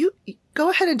hexiform. You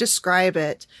go ahead and describe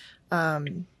it.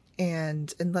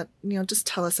 And let, just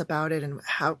tell us about it and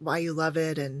why you love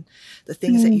it and the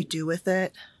things that you do with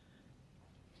it.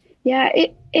 Yeah,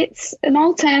 it's an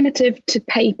alternative to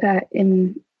paper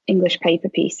in English paper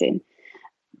piecing,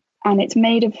 and it's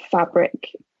made of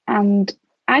fabric. And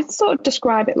I sort of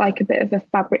describe it like a bit of a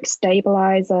fabric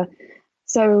stabilizer.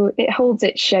 So it holds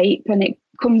its shape, and it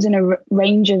comes in a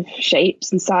range of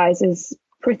shapes and sizes,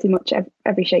 pretty much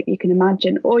every shape you can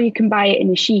imagine, or you can buy it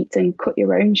in a sheet and cut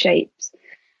your own shapes.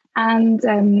 And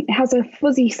it has a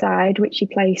fuzzy side which you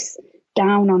place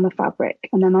down on the fabric,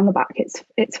 and then on the back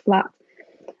it's flat,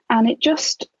 and it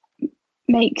just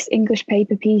makes English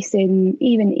paper piecing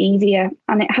even easier.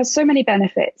 And it has so many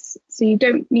benefits, so you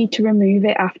don't need to remove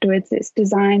it afterwards. It's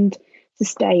designed to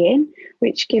stay in,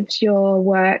 which gives your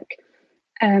work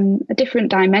a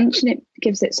different dimension. It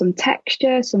gives it some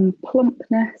texture, some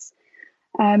plumpness.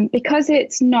 Because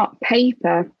it's not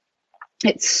paper,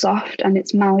 it's soft and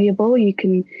it's malleable. You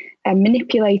can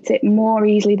manipulate it more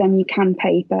easily than you can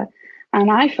paper. And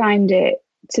I find it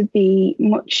to be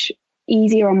much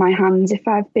easier on my hands. If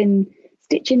I've been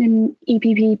stitching an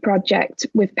EPP project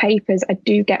with papers, I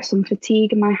do get some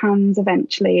fatigue in my hands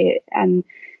eventually. And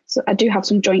so I do have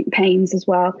some joint pains as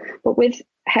well. But with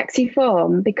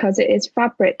hexiform, because it is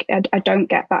fabric, I don't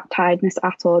get that tiredness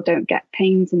at all, don't get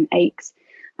pains and aches.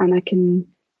 And I can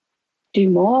do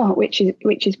more, which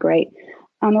is great.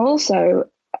 And also,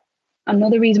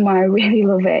 another reason why I really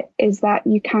love it is that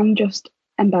you can just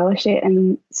embellish it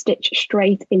and stitch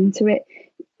straight into it.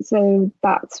 So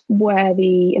that's where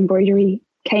the embroidery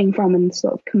came from, and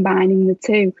sort of combining the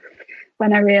two.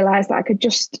 When I realised that I could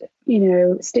just,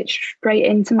 stitch straight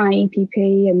into my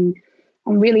EPP, and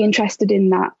I'm really interested in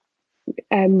that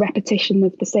repetition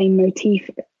of the same motif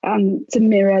to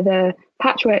mirror the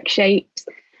patchwork shapes.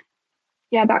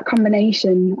 Yeah, that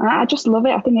combination. I just love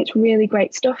it. I think it's really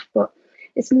great stuff, but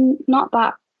it's not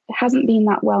that, it hasn't been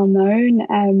that well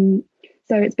known.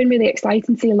 So it's been really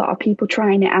exciting to see a lot of people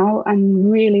trying it out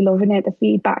and really loving it. The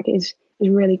feedback is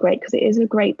really great because it is a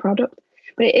great product.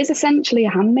 But it is essentially a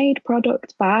handmade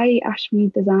product by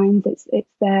Ashmead Designs. It's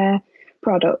their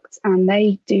product, and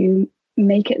they do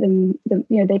make it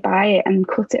they buy it and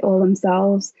cut it all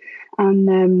themselves,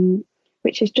 and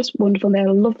which is just wonderful. They're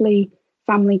a lovely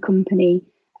family company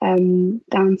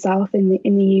down south in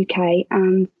the UK,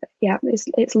 and yeah,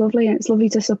 it's lovely, and it's lovely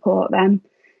to support them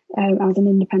as an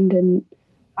independent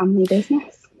family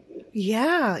business.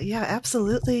 Yeah,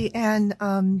 absolutely.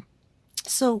 And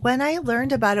so when I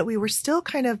learned about it, we were still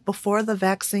kind of before the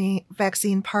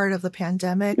vaccine part of the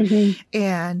pandemic,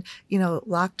 and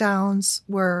lockdowns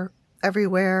were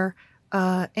everywhere.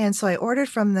 And so I ordered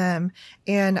from them,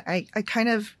 and I kind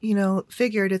of,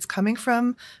 figured it's coming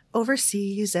from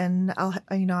overseas, and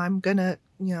I'm gonna,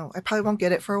 I probably won't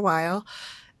get it for a while.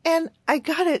 And I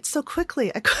got it so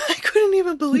quickly. I couldn't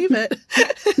even believe it.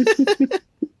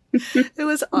 It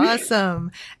was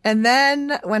awesome. And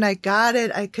then when I got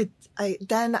it, I could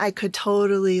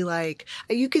totally,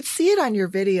 you could see it on your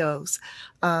videos.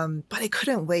 But I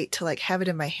couldn't wait to have it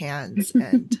in my hands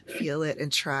and feel it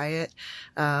and try it.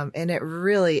 And it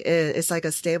really is, it's like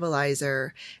a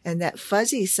stabilizer, and that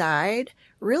fuzzy side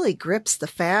really grips the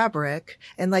fabric.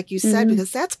 And like you said,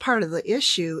 because that's part of the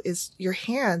issue, is your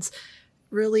hands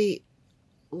really,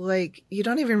 you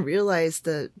don't even realize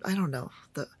the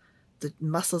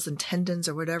muscles and tendons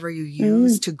or whatever you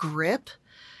use to grip.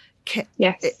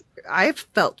 Yes. I've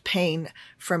felt pain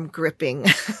from gripping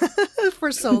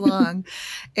for so long.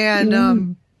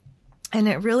 And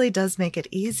it really does make it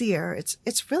easier.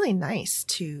 It's really nice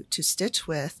to stitch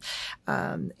with.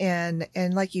 And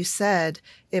like you said,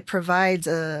 it provides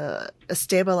a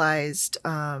stabilized,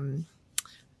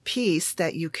 piece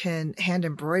that you can hand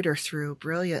embroider through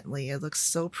brilliantly. It looks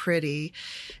so pretty.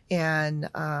 And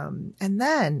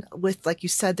then with, like you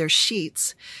said, there's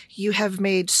sheets. You have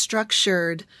made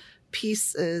structured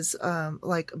pieces,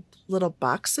 like little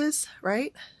boxes,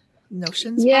 right?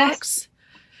 Notions box.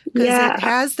 Because it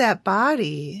has that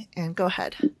body. And go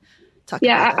ahead. Talk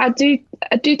about that.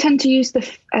 I do tend to use the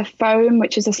foam,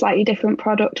 which is a slightly different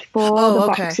product for the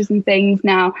boxes and things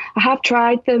now. I have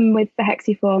tried them with the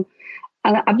Hexiform,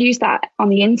 and I've used that on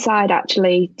the inside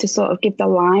actually to sort of give the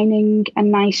lining a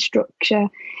nice structure.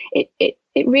 It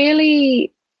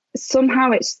really, somehow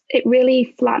it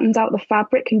really flattens out the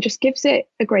fabric and just gives it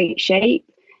a great shape.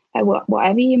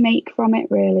 Whatever you make from it,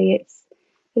 really,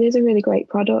 it is a really great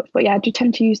product. But yeah, I do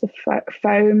tend to use the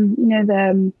foam,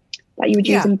 that you would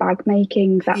use in bag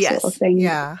making, that sort of thing.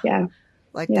 Yeah.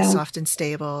 The Soft and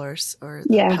Stable or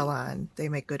the Pellon, they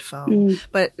make good foam.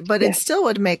 But it still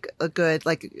would make a good,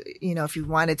 if you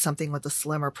wanted something with a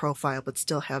slimmer profile but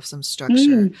still have some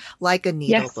structure, like a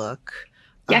needle book.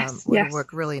 Would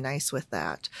work really nice with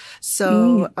that.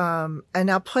 So,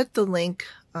 and I'll put the link,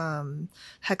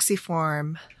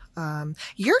 Hexiform.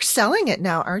 You're selling it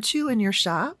now, aren't you, in your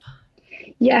shop?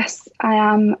 Yes, I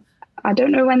am. I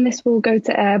don't know when this will go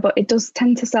to air, but it does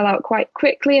tend to sell out quite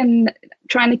quickly, and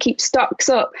trying to keep stocks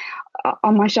up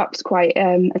on my shop's quite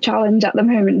a challenge at the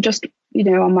moment, just,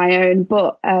 on my own.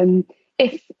 But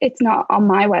if it's not on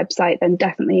my website, then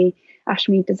definitely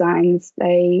Ashmead Designs,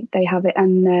 they have it.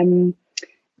 And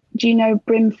do you know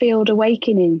Brimfield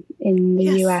Awakening in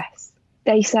the US?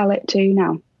 They sell it too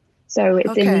now. So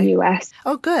it's in the US.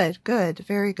 Oh, good.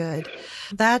 Very good.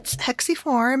 That's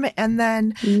Hexiform. And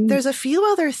then there's a few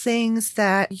other things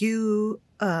that you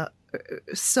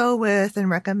sew with and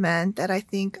recommend that I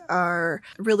think are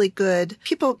really good.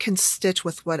 People can stitch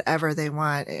with whatever they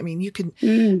want. I mean, you can,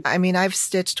 I've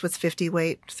stitched with 50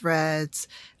 weight threads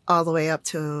all the way up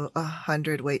to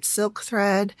 100 weight silk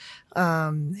thread.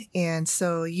 And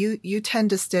so you tend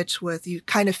to stitch with, you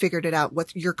kind of figured it out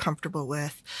what you're comfortable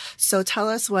with. So tell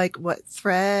us what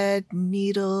thread,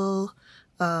 needle,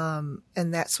 and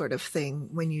that sort of thing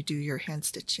when you do your hand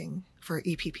stitching for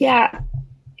EPP.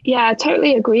 Yeah, I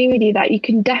totally agree with you that you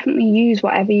can definitely use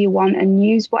whatever you want and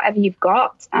use whatever you've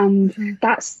got. And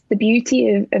that's the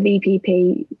beauty of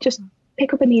EPP. Just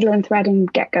pick up a needle and thread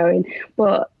and get going.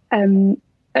 But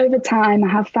over time, I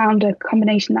have found a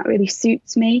combination that really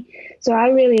suits me. So I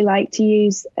really like to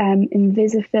use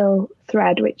Invisifil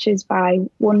thread, which is by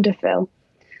Wonderfil,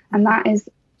 and that is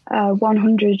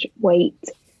 100 weight.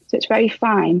 So it's very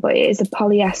fine, but it is a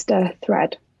polyester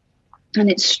thread, and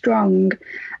it's strong.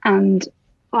 And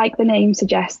like the name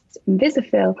suggests,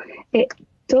 Invisifil, it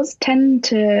does tend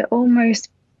to almost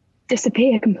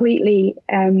disappear completely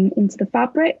into the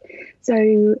fabric.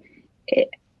 So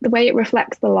the way it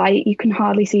reflects the light, you can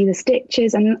hardly see the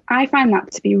stitches. And I find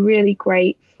that to be really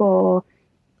great for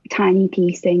tiny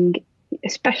piecing,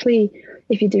 especially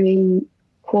if you're doing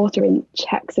 1/4 inch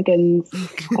hexagons,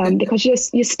 because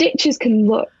your stitches can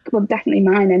look, well, definitely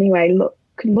mine anyway,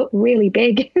 can look really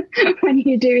big when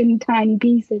you're doing tiny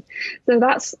pieces. So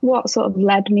that's what sort of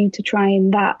led me to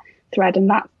trying that thread, and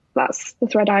that's the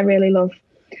thread I really love.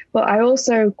 But I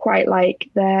also quite like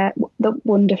the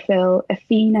Wonderfil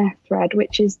Athena thread,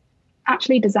 which is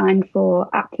actually designed for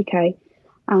applique,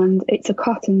 and it's a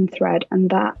cotton thread, and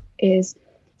that is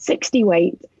 60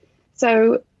 weight.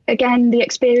 So again, the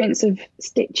experience of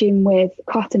stitching with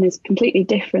cotton is completely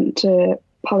different to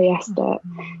polyester.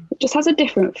 It just has a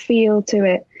different feel to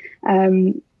it.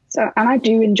 And I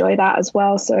do enjoy that as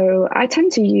well. So I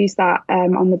tend to use that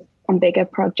on bigger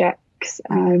projects,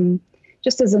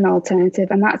 just as an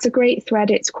alternative. And that's a great thread.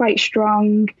 It's quite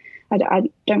strong. I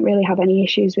don't really have any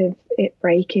issues with it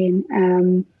breaking.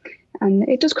 And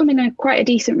it does come in quite a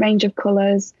decent range of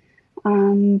colours.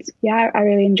 And yeah, I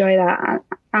really enjoy that.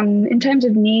 And in terms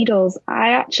of needles,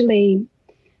 I actually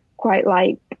quite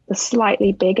like the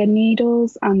slightly bigger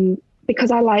needles, and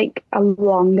because I like a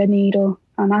longer needle,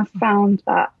 and I've found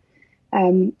that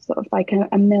sort of like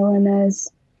a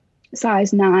milliner's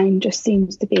size 9 just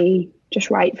seems to be just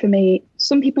right for me.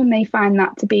 Some people may find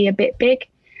that to be a bit big,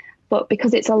 but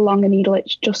because it's a longer needle,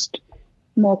 it's just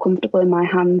more comfortable in my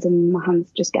hands, and my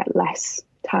hands just get less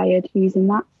tired using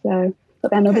that. So,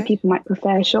 but then other people might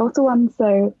prefer shorter ones.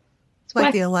 So it's like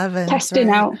worth the 11 testing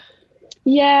out.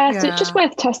 Yeah, so it's just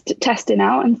worth testing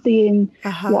out and seeing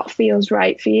what feels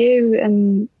right for you.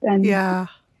 And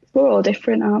we're all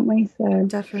different, aren't we? So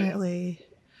definitely.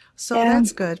 So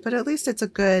that's good. But at least it's a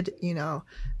good,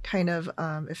 kind of,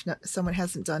 if someone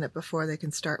hasn't done it before, they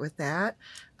can start with that.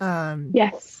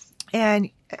 Yes. And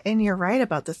you're right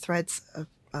about the threads of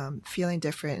feeling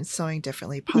different and sewing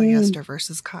differently, polyester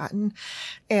versus cotton.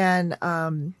 And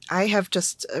I have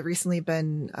just recently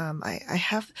been,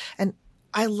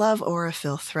 I love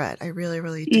Aurifil thread. I really,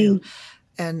 really do.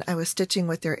 And I was stitching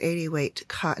with their 80 weight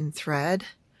cotton thread.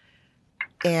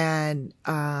 And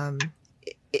I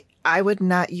would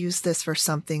not use this for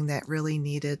something that really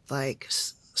needed like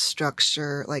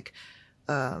structure, like,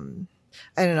 I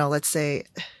don't know, let's say,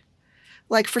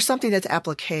 like for something that's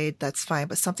appliqué, that's fine,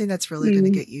 but something that's really going to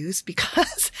get used,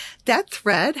 because that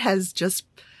thread has just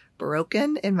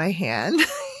broken in my hand.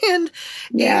 And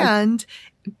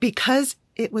because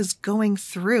it was going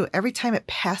through, every time it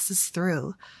passes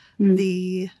through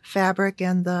the fabric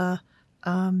and the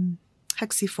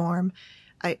hexiform,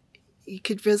 you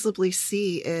could visibly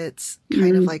see it's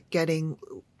kind of like getting,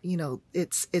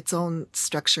 its own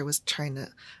structure was trying to,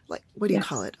 like, what do you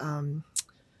call it?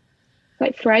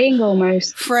 Like fraying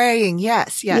almost. Fraying,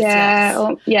 yes.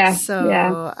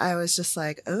 So I was just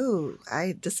like,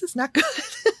 this is not good.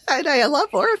 I love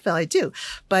Aurifil, I do.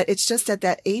 But it's just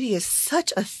that 80 is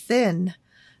such a thin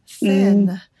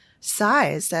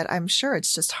size that I'm sure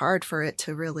it's just hard for it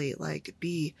to really like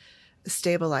be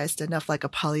stabilized enough like a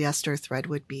polyester thread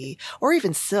would be, or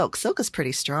even silk. Silk is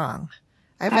pretty strong.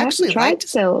 I've actually tried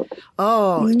silk.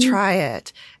 Oh, try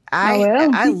it.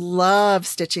 I love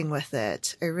stitching with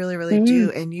it. I really, really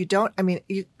do. And you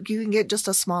can get just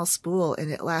a small spool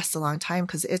and it lasts a long time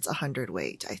because it's 100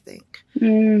 weight, I think.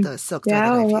 The silk thread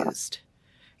that I've used.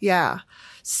 Yeah.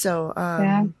 So,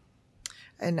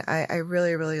 and I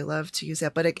really, really love to use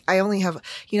that. But I only have,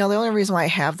 the only reason why I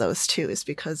have those too is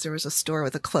because there was a store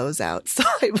with a closeout. So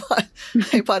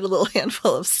I bought a little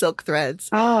handful of silk threads.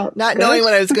 Oh, not knowing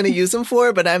what I was going to use them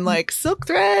for, but I'm like, silk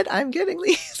thread, I'm getting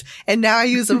these. And now I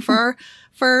use them for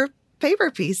paper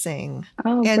piecing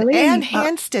and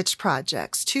hand stitched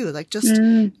projects too. Like just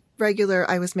regular,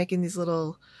 I was making these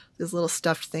little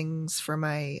stuffed things for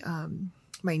my,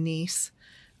 my niece.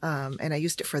 And I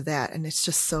used it for that, and it's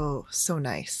just so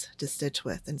nice to stitch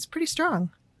with, and it's pretty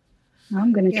strong.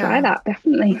 I'm going to try that,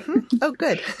 definitely. Oh,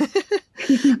 good.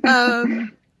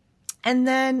 And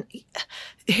then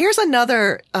here's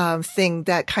another thing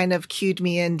that kind of cued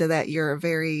me into that you're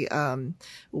very have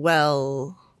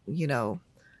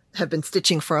been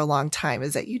stitching for a long time,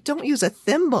 is that you don't use a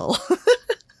thimble.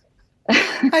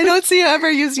 I don't see you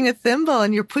ever using a thimble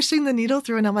and you're pushing the needle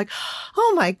through and I'm like,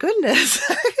 oh my goodness.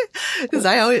 Because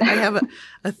I have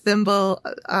a thimble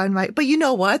on my, but you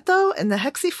know what though? In the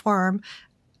hexiform,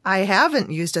 I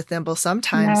haven't used a thimble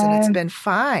sometimes and it's been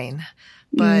fine.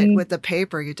 But with the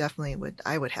paper,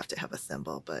 I would have to have a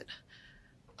thimble, but.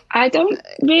 I don't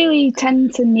really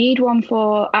tend to need one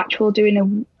for actual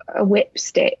doing a whip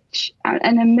stitch.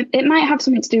 And it might have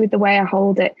something to do with the way I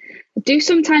hold it. I do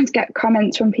sometimes get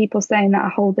comments from people saying that I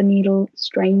hold the needle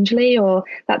strangely or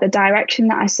that the direction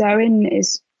that I sew in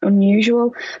is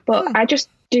unusual. But I just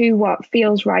do what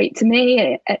feels right to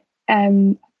me.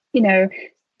 Some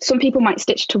people might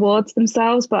stitch towards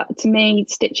themselves, but to me,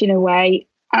 stitching away,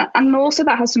 and also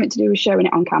that has something to do with showing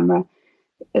it on camera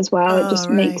as well. It just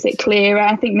makes it clearer.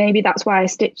 I think maybe that's why I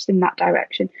stitched in that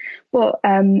direction. But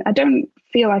I don't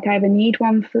feel like I ever need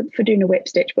one for doing a whip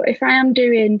stitch. But if I'm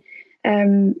doing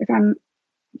some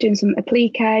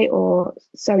applique or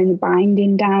sewing the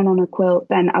binding down on a quilt,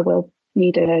 then I will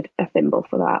need a thimble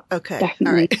for that. Okay,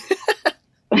 definitely.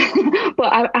 All right.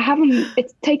 But I haven't.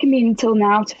 It's taken me until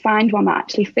now to find one that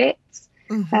actually fits,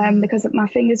 because my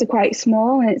fingers are quite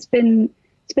small, and it's been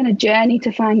a journey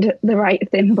to find the right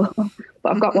thimble,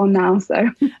 but I've got one now. So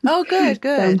good. So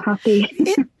I'm happy.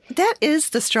 That is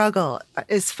the struggle,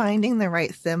 is finding the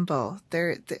right thimble.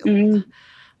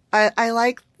 I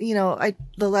like, the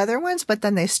leather ones, but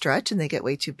then they stretch and they get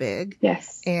way too big.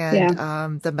 Yes.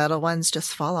 And the metal ones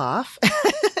just fall off.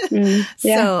 Yeah.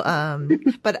 So,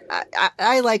 but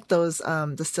I like those,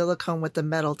 the silicone with the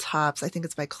metal tops. I think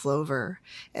it's by Clover,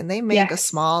 and they make a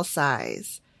small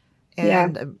size.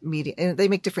 And a medium, and they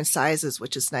make different sizes,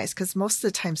 which is nice because most of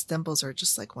the times thimbles are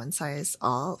just like one size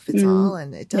all fits all,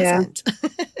 and it doesn't.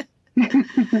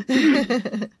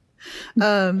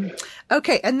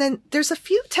 Okay. And then there's a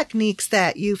few techniques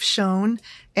that you've shown,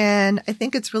 and I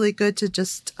think it's really good to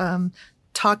just,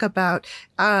 talk about.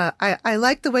 I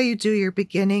like the way you do your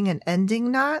beginning and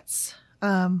ending knots,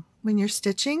 when you're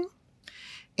stitching.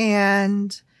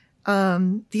 And,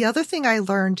 the other thing I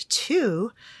learned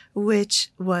too,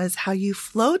 which was how you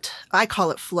float. I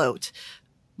call it float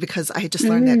because I just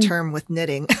learned that term with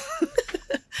knitting.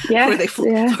 Where they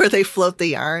float the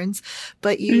yarns,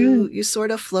 but you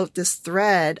sort of float this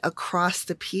thread across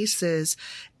the pieces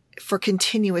for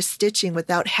continuous stitching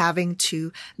without having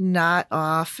to knot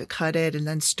off, cut it, and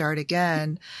then start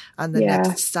again on the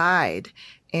next side.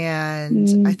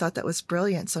 And I thought that was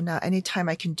brilliant. So now anytime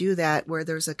I can do that where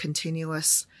there's a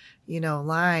continuous,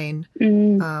 line,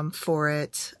 for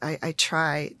it, I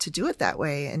try to do it that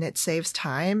way, and it saves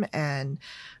time. And,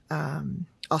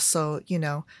 also,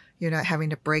 you're not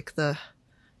having to break the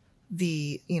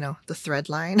thread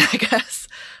line, I guess.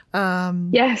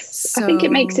 Yes. So, I think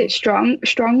it makes it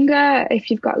stronger if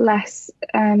you've got less,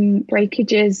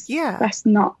 breakages, less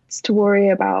knots to worry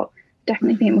about.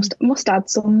 Definitely think it must add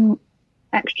some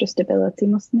extra stability,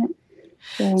 mustn't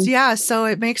it? So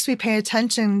it makes me pay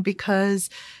attention because,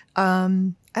 I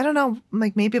don't know,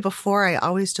 like maybe before I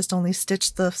always just only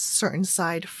stitched the certain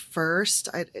side first.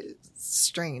 It's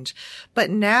strange. But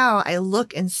now I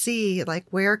look and see like,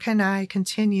 where can I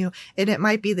continue? And it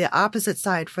might be the opposite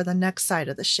side for the next side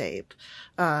of the shape.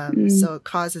 So it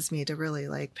causes me to really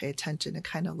like pay attention and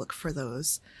kind of look for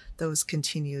those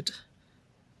continued,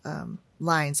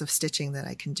 lines of stitching that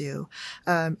I can do.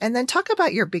 And then talk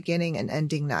about your beginning and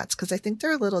ending knots, because I think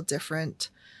they're a little different,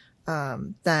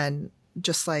 than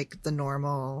just like the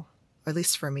normal, or at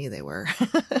least for me, they were.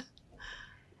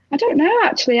 I don't know,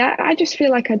 actually. I just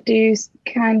feel like I do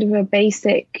kind of a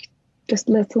basic, just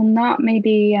little knot,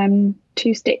 maybe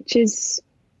 2 stitches,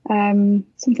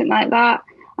 something like that.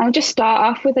 I'll just start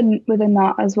off with a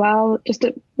knot as well, just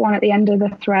one at the end of the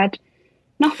thread.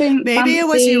 Nothing Maybe fancy. It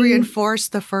was you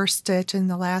reinforced the first stitch and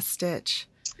the last stitch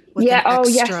with an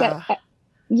extra.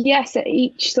 Yes, at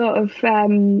each sort of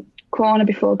corner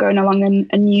before going along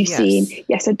a new seam.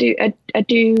 Yes, I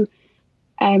do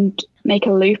make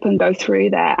a loop and go through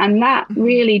there, and that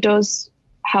really does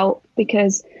help,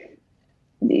 because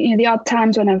the odd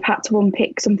times when I've had to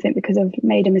unpick something because I've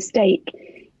made a mistake,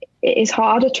 it is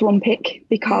harder to unpick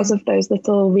because of those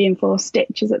little reinforced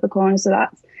stitches at the corner. So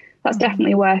that's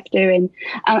definitely worth doing.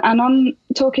 And on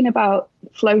talking about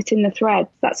floating the threads,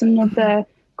 that's another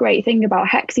great thing about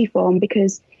hexiform,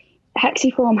 because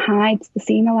hexiform hides the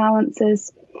seam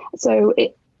allowances. So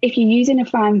if you're using a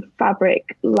fine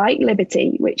fabric like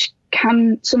Liberty, which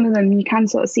some of them you can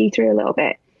sort of see through a little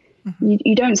bit,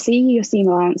 you don't see your seam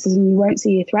allowances, and you won't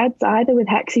see your threads either with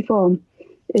hexiform.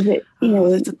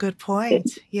 That's a good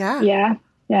point. Yeah.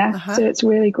 So it's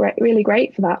really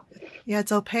great for that. Yeah,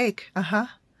 it's opaque.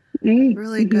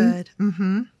 Really good.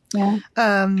 Yeah.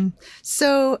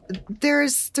 So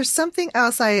there's something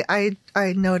else I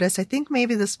noticed. I think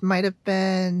maybe this might have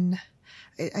been,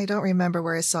 I don't remember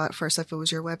where I saw it first, if it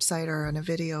was your website or on a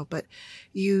video, but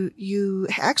you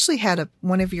actually had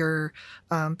one of your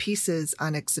pieces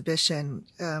on exhibition,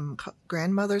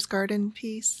 grandmother's garden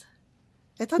piece.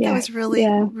 I thought that was really,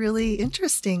 really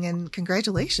interesting, and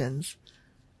congratulations.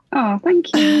 Oh,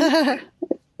 thank you.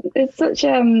 It's such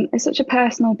a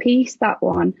personal piece, that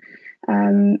one.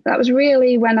 That was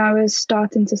really when I was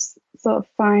starting to sort of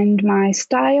find my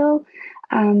style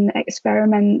and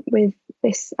experiment with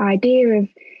this idea of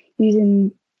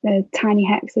using the tiny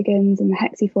hexagons and the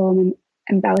hexiform and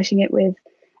embellishing it with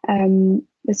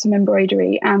some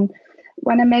embroidery. And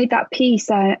when I made that piece,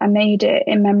 I made it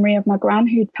in memory of my gran,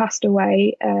 who'd passed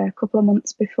away a couple of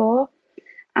months before.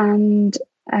 And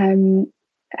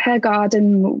her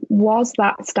garden was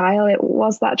that style. It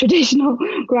was that traditional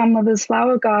grandmother's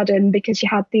flower garden, because she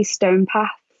had these stone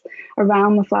paths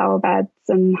around the flower beds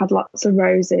and had lots of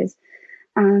roses.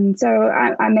 And so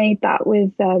I made that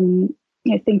with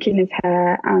thinking of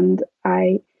her, and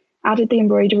I added the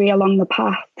embroidery along the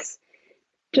paths,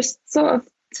 just sort of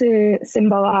to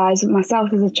symbolise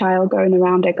myself as a child going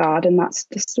around her garden. That's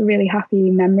just a really happy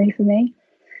memory for me.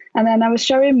 And then I was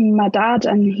showing my dad,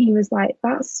 and he was like,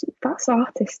 "That's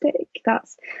artistic.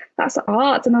 That's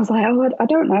art." And I was like, "Oh, I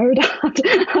don't know, Dad.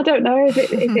 I don't know if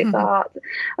it's art."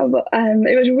 But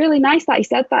it was really nice that he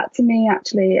said that to me,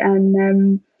 actually,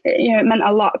 and it meant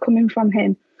a lot coming from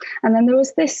him. And then there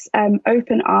was this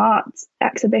open art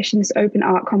exhibition, this open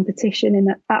art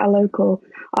competition at a local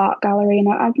art gallery, and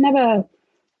I've never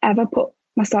ever put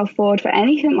myself forward for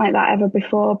anything like that ever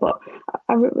before, but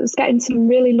I was getting some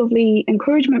really lovely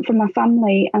encouragement from my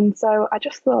family, and so I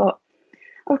just thought,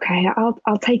 okay,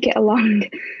 I'll take it along.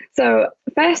 So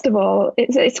first of all,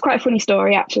 it's quite a funny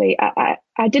story, actually. I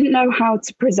didn't know how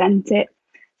to present it.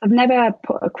 I've never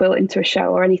put a quilt into a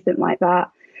show or anything like that,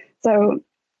 so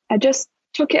I just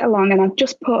took it along, and I've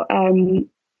just hung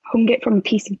it from a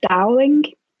piece of doweling.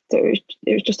 So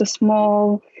it was just a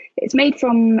small. It's made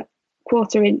from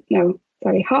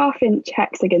half-inch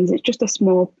hexagons. It's just a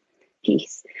small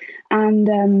piece. And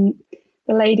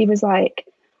the lady was like,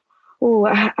 "Oh,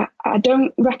 I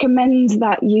don't recommend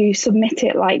that you submit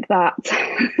it like that."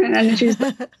 And she was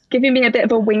giving me a bit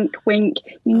of a wink.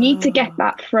 You need to get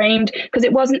that framed, because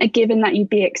it wasn't a given that you'd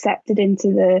be accepted into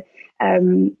the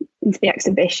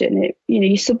exhibition.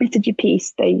 You submitted your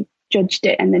piece, they judged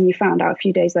it, and then you found out a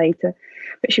few days later.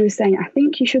 But she was saying, "I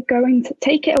think you should go and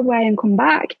take it away and come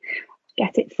back,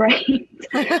 get it framed."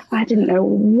 I didn't know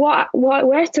where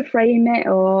to frame it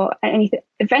or anything.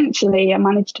 Eventually I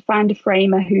managed to find a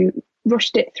framer who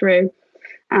rushed it through,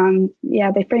 and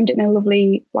they framed it in a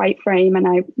lovely white frame, and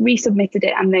I resubmitted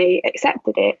it and they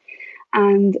accepted it,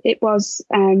 and it was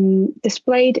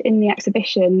displayed in the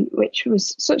exhibition, which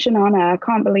was such an honor. I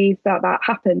can't believe that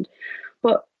happened.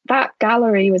 But that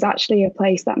gallery was actually a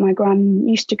place that my gran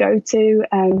used to go to,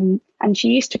 and she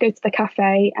used to go to the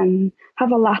cafe and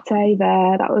have a latte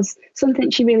there. That was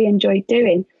something she really enjoyed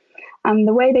doing. And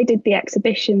the way they did the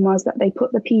exhibition was that they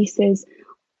put the pieces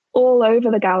all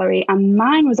over the gallery, and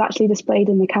mine was actually displayed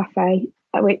in the cafe,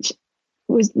 which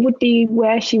would be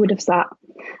where she would have sat.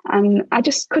 And I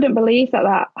just couldn't believe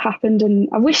that happened, and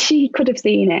I wish she could have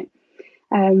seen it.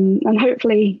 And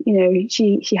hopefully,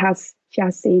 she has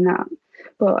seen that.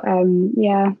 But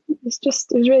it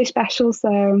was really special.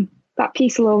 So that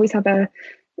piece will always have a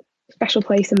special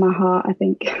place in my heart, I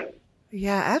think.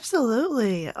 Yeah,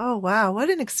 absolutely. Oh, wow. What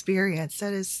an experience.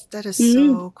 That is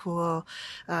so cool.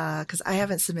 'Cause I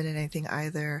haven't submitted anything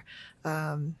either.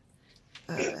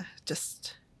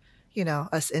 Just,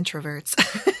 us introverts.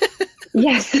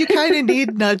 Yes. You kind of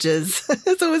need nudges.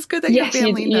 So it's good that your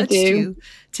family nudged you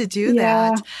to do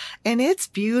that. And it's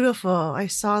beautiful. I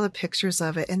saw the pictures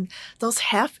of it, and those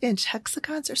half-inch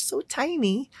hexagons are so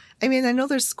tiny. I mean, I know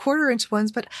there's quarter-inch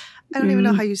ones, but I don't even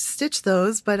know how you stitch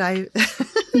those, but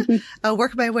I'll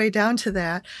work my way down to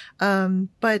that.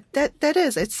 But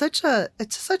it's such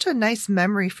a nice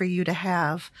memory for you to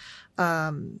have,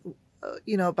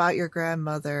 about your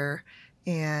grandmother,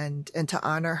 and to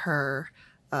honor her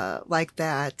like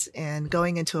that, and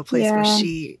going into a place where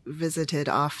she visited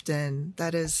often.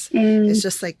 That is, it's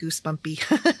just like goosebumpy.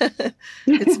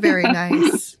 It's very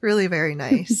nice. Really very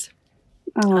nice.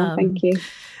 Oh, thank you.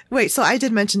 Wait, so I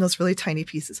did mention those really tiny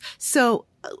pieces. So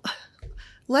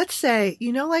let's say,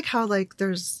 like how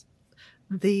there's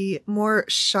the more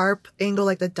sharp angle,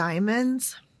 like the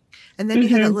diamonds, and then you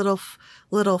had that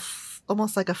little,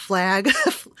 almost like a flag,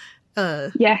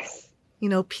 yes.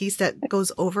 Piece that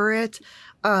goes over it.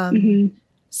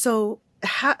 So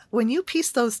when you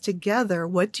piece those together,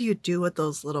 what do you do with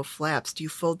those little flaps? Do you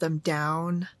fold them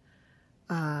down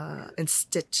and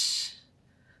stitch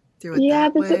through it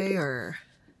that way, or?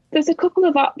 There's a couple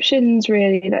of options,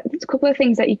 really. There's a couple of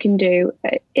things that you can do.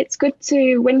 It's good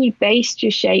to, when you baste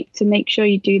your shape, to make sure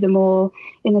you do them all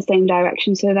in the same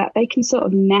direction so that they can sort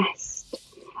of nest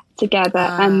together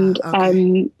and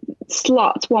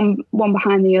slot one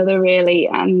behind the other, really,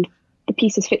 and the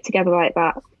pieces fit together like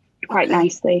that quite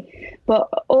nicely. But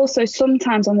also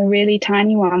sometimes on the really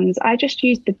tiny ones, I just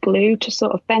use the glue to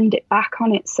sort of bend it back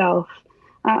on itself.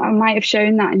 I might have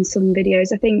shown that in some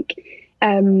videos. I think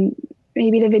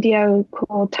maybe the video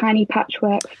called Tiny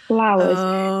Patchwork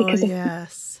Flowers,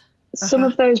 because some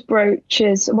of those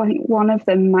brooches, I think one of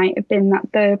them might have been that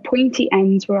the pointy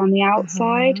ends were on the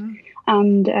outside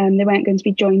and they weren't going to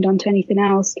be joined onto anything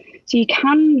else. So you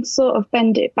can sort of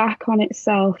bend it back on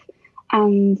itself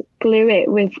and glue it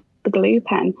with the glue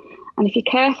pen. And if you're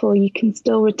careful, you can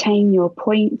still retain your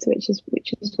point, which is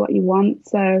what you want.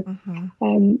 So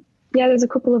there's a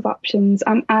couple of options.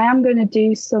 I am going to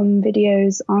do some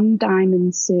videos on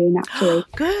diamonds soon, actually.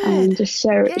 Good. And just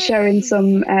showing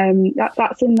some.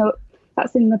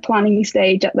 That's in the planning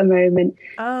stage at the moment.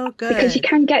 Oh, good. Because you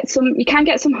can get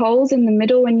some holes in the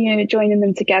middle when you're joining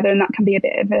them together, and that can be a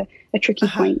bit of a tricky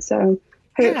point. So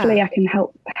hopefully, I can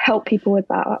help people with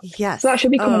that. Yes. So that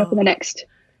should be coming up in the next.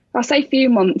 I'll say few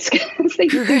months. I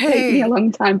think it's going to take me a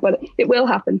long time, but it will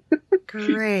happen.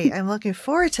 Great. I'm looking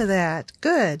forward to that.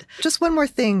 Good. Just one more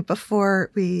thing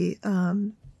before we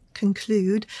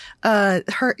conclude.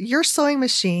 Your sewing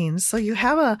machines. So you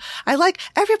have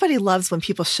everybody loves when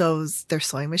people shows their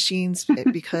sewing machines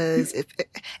because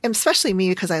and especially me,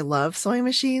 because I love sewing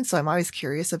machines. So I'm always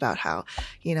curious about how,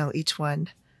 each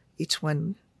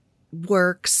one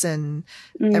works and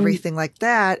everything like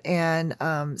that. And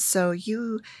so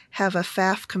you have a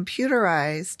FAF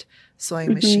computerized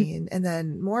sewing machine. And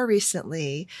then more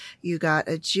recently, you got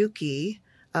a Juki,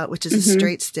 which is a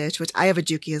straight stitch, which I have a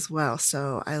Juki as well.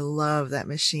 So I love that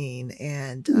machine.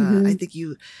 And I think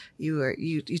you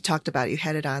talked about it. You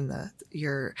had it on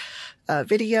your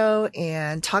video,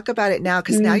 and talk about it now,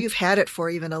 because now you've had it for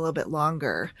even a little bit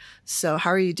longer. So how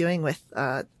are you doing with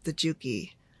the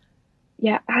Juki?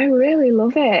 Yeah, I really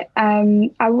love it.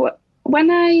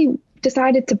 When I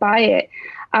decided to buy it,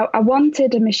 I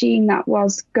wanted a machine that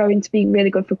was going to be really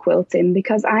good for quilting,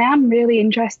 because I am really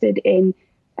interested in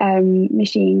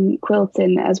machine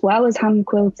quilting as well as hand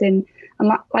quilting. And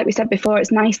like we said before,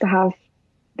 it's nice to have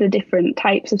the different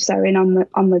types of sewing on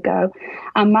the go.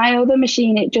 And my other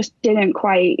machine, it just didn't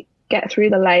quite get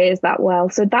through the layers that well.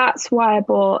 So that's why I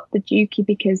bought the Juki,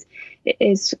 because it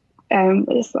is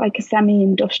it's like a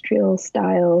semi-industrial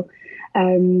style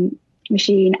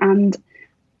machine, and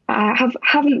I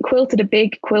haven't quilted a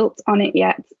big quilt on it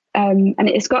yet, and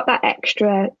it's got that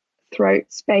extra throat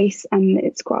space, and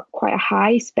it's got quite a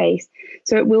high space,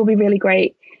 so it will be really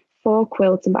great for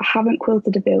quilting. But I haven't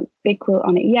quilted a big quilt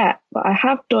on it yet, but I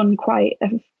have done quite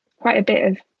a bit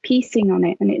of piecing on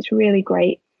it, and it's really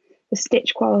great. The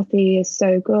stitch quality is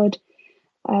so good.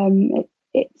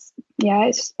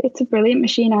 It's a brilliant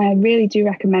machine. I really do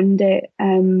recommend it.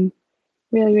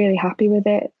 Really, really happy with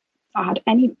it. I had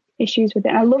any issues with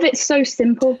it. I love it. So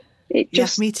simple. It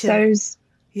just me too. sews.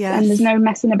 Yes. And there's no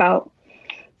messing about.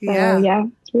 So,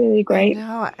 it's really great.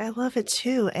 I love it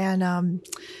too. And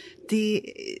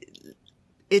it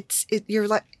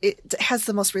has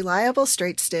the most reliable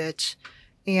straight stitch.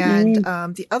 And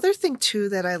the other thing too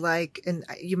that I like, and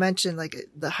you mentioned like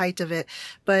the height of it,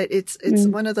 but it's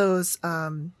one of those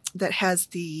that has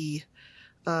the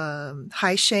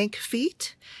high shank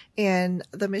feet, and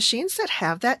the machines that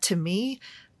have that, to me,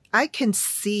 I can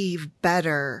see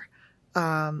better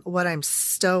what I'm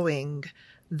stowing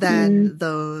than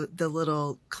the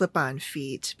little clip-on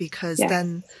feet, because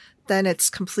then it's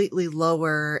completely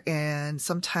lower, and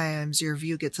sometimes your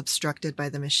view gets obstructed by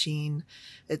the machine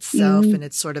itself, and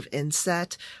it's sort of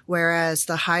inset, whereas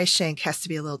the high shank has to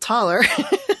be a little taller.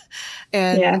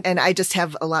 And I just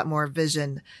have a lot more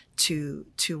vision to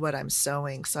what I'm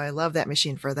sewing. So I love that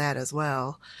machine for that as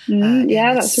well. That's a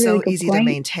really so good easy point. to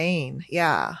maintain.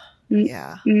 Yeah.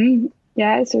 Yeah,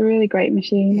 it's a really great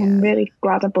machine. Yeah. I'm really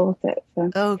glad I bought it.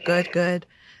 So. Oh, good.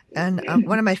 And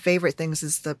one of my favorite things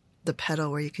is the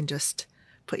pedal where you can just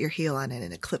put your heel on it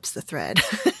and it clips the thread.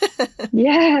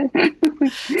 Yeah.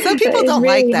 Some people don't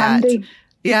really like that. Handy.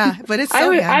 Yeah, but it's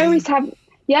so handy. I always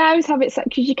have it set,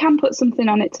 because you can put something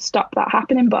on it to stop that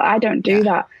happening, but I don't do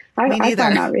that. I find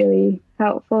that really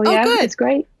helpful. Oh, good. It's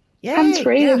great. Yay,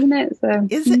 hands-free, isn't it? So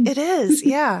it is.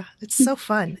 Yeah. It's so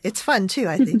fun. It's fun too,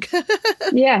 I think.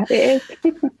 Yeah, it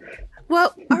is.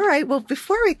 Well, all right. Well,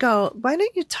 before we go, why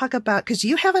don't you talk about, because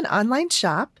you have an online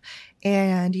shop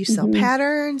and you sell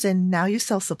patterns and now you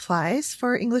sell supplies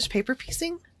for English paper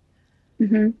piecing?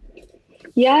 Mm-hmm.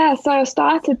 Yeah, so I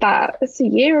started that, it's a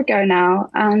year ago now,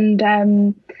 and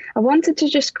I wanted to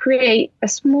just create a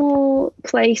small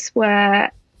place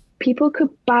where people could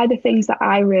buy the things that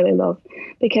I really love,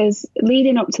 because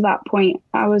leading up to that point,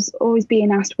 I was always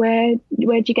being asked, where'd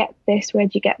you get this?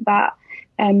 Where'd you get that?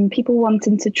 People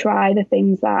wanting to try the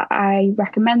things that I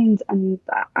recommend and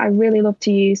that I really love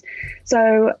to use.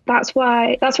 So that's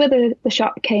where the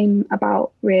shop came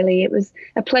about, really. It was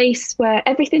a place where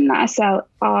everything that I sell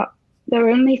they're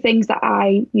only things that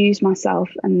I use myself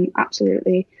and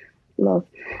absolutely love.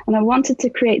 And I wanted to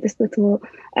create this little,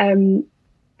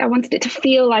 I wanted it to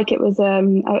feel like it was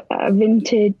a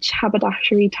vintage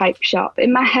haberdashery type shop.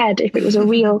 In my head, if it was a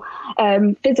real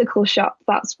physical shop,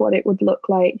 that's what it would look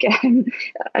like,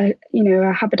 a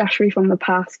haberdashery from the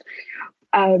past.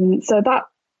 So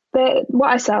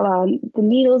what I sell are the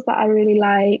needles that I really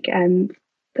like,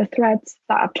 the threads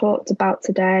that I've talked about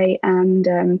today,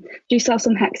 and do sell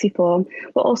some hexiform,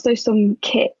 but also some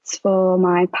kits for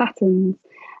my patterns,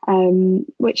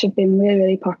 which have been really,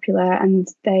 really popular, and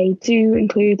they do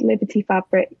include Liberty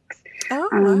fabrics. Oh,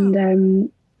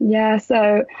 and wow.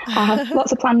 So I have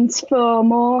lots of plans for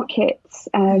more kits.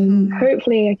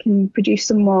 Hopefully I can produce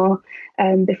some more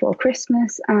before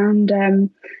Christmas, and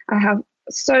I have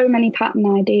so many pattern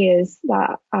ideas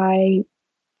that I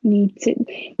need to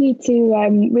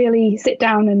really sit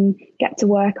down and get to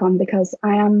work on, because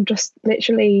I am just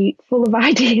literally full of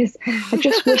ideas. I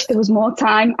just wish there was more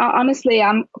time. Honestly,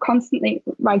 I'm constantly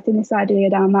writing this idea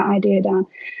down, that idea down,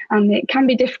 and it can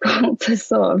be difficult to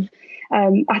sort of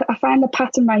I find the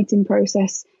pattern writing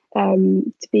process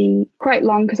to be quite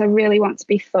long, because I really want to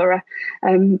be thorough,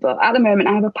 but at the moment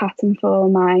I have a pattern for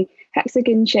my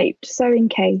hexagon shaped sewing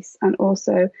case, and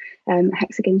also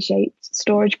hexagon shaped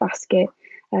storage basket,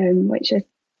 which are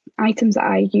items that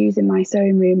I use in my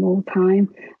sewing room all the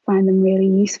time. Find them really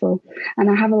useful, and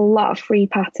I have a lot of free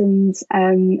patterns.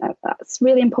 That's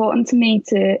really important to me,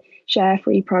 to share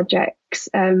free projects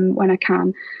when I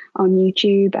can on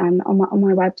YouTube and on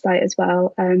my website as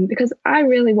well, because I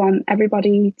really want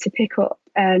everybody to pick up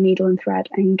needle and thread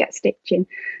and get stitching.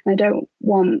 And I don't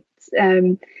want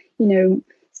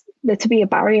there to be a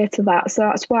barrier to that. So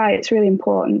that's why it's really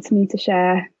important to me to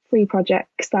share free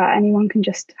projects that anyone can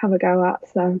just have a go at.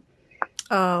 So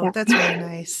yeah. That's really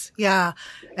nice. Yeah.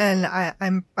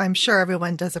 And I'm sure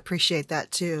everyone does appreciate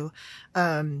that too.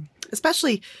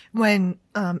 Especially when,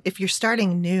 if you're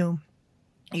starting new,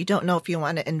 you don't know if you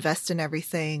want to invest in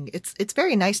everything. It's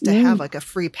very nice to have like a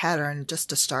free pattern just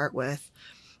to start with.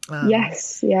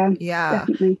 Yes. Yeah. Yeah.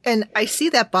 Definitely. And I see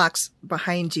that box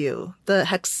behind you, the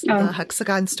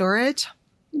hexagon storage.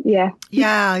 Yeah.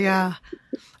 Yeah. Yeah.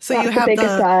 So that's you have the bigger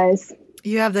size.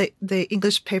 You have the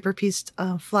English paper pieced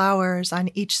flowers on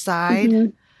each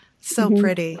side. So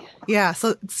pretty. Yeah.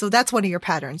 So that's one of your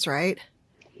patterns, right?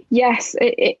 Yes.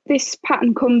 This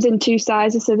pattern comes in two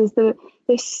sizes. So there's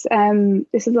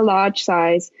this is a large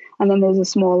size, and then there's a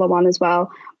smaller one as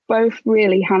well. Both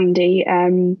really handy.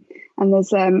 And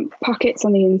there's pockets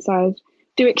on the inside.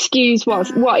 Do excuse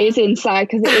what is inside,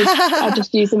 because it is. I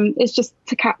just use them. It's just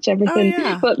to catch everything. Oh,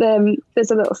 yeah. But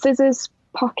there's a little scissors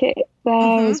pocket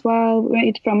there as well,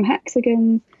 made from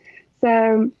hexagons.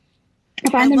 So I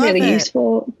find them really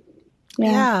useful.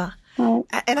 Yeah. And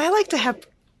I like to have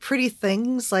pretty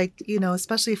things, like,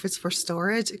 especially if it's for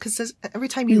storage, because every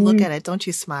time you look at it, don't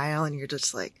you smile, and you're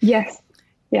just like, yes,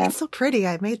 yeah, it's so pretty.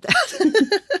 I made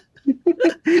that.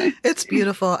 It's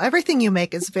beautiful. Everything you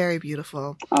make is very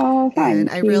beautiful. Oh, thank you. And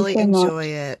I really so enjoy much.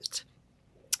 it.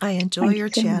 I enjoy your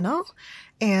channel.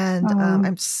 And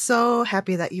I'm so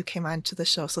happy that you came on to the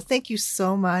show. So thank you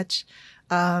so much.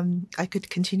 I could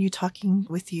continue talking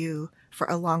with you for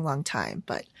a long, long time,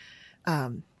 but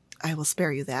I will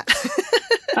spare you that.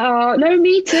 Oh, no,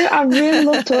 me too. I really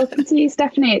love talking to you,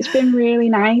 Stephanie. It's been really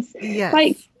nice. Yes.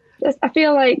 Like, I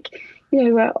feel like,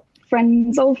 we're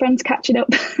old friends catching up,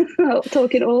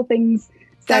 talking all things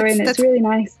sewing. It's really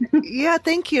nice. Yeah,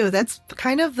 thank you. That's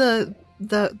kind of the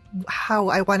how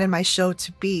I wanted my show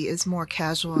to be, is more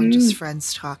casual and just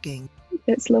friends talking.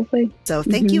 It's lovely. So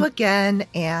thank you again,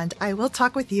 and I will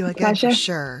talk with you again for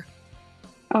sure.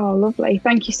 Oh, lovely.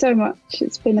 Thank you so much.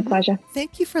 It's been a pleasure.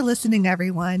 Thank you for listening,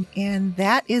 everyone. And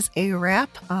that is a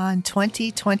wrap on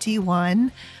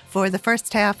 2021 for the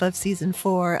first half of season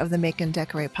 4 of the Make and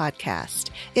Decorate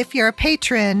podcast. If you're a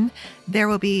patron, there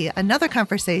will be another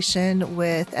conversation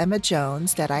with Emma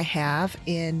Jones that I have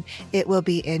it will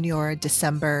be in your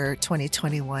December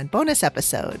 2021 bonus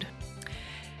episode.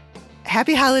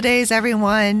 Happy holidays,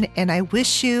 everyone. And I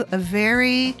wish you a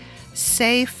very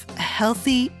safe,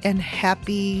 healthy, and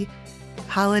happy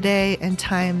holiday and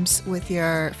times with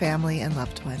your family and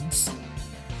loved ones.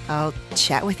 I'll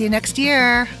chat with you next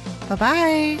year.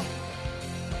 Bye-bye.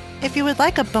 If you would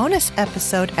like a bonus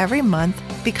episode every month,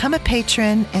 become a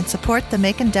patron and support the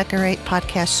Make and Decorate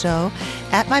podcast show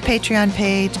at my Patreon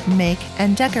page, Make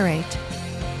and Decorate.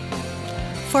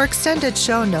 For extended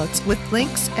show notes with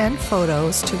links and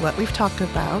photos to what we've talked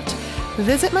about,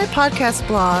 visit my podcast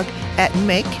blog at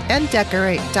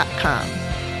makeanddecorate.com.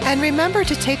 And remember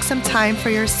to take some time for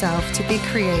yourself to be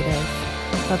creative.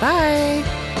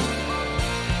 Bye-bye.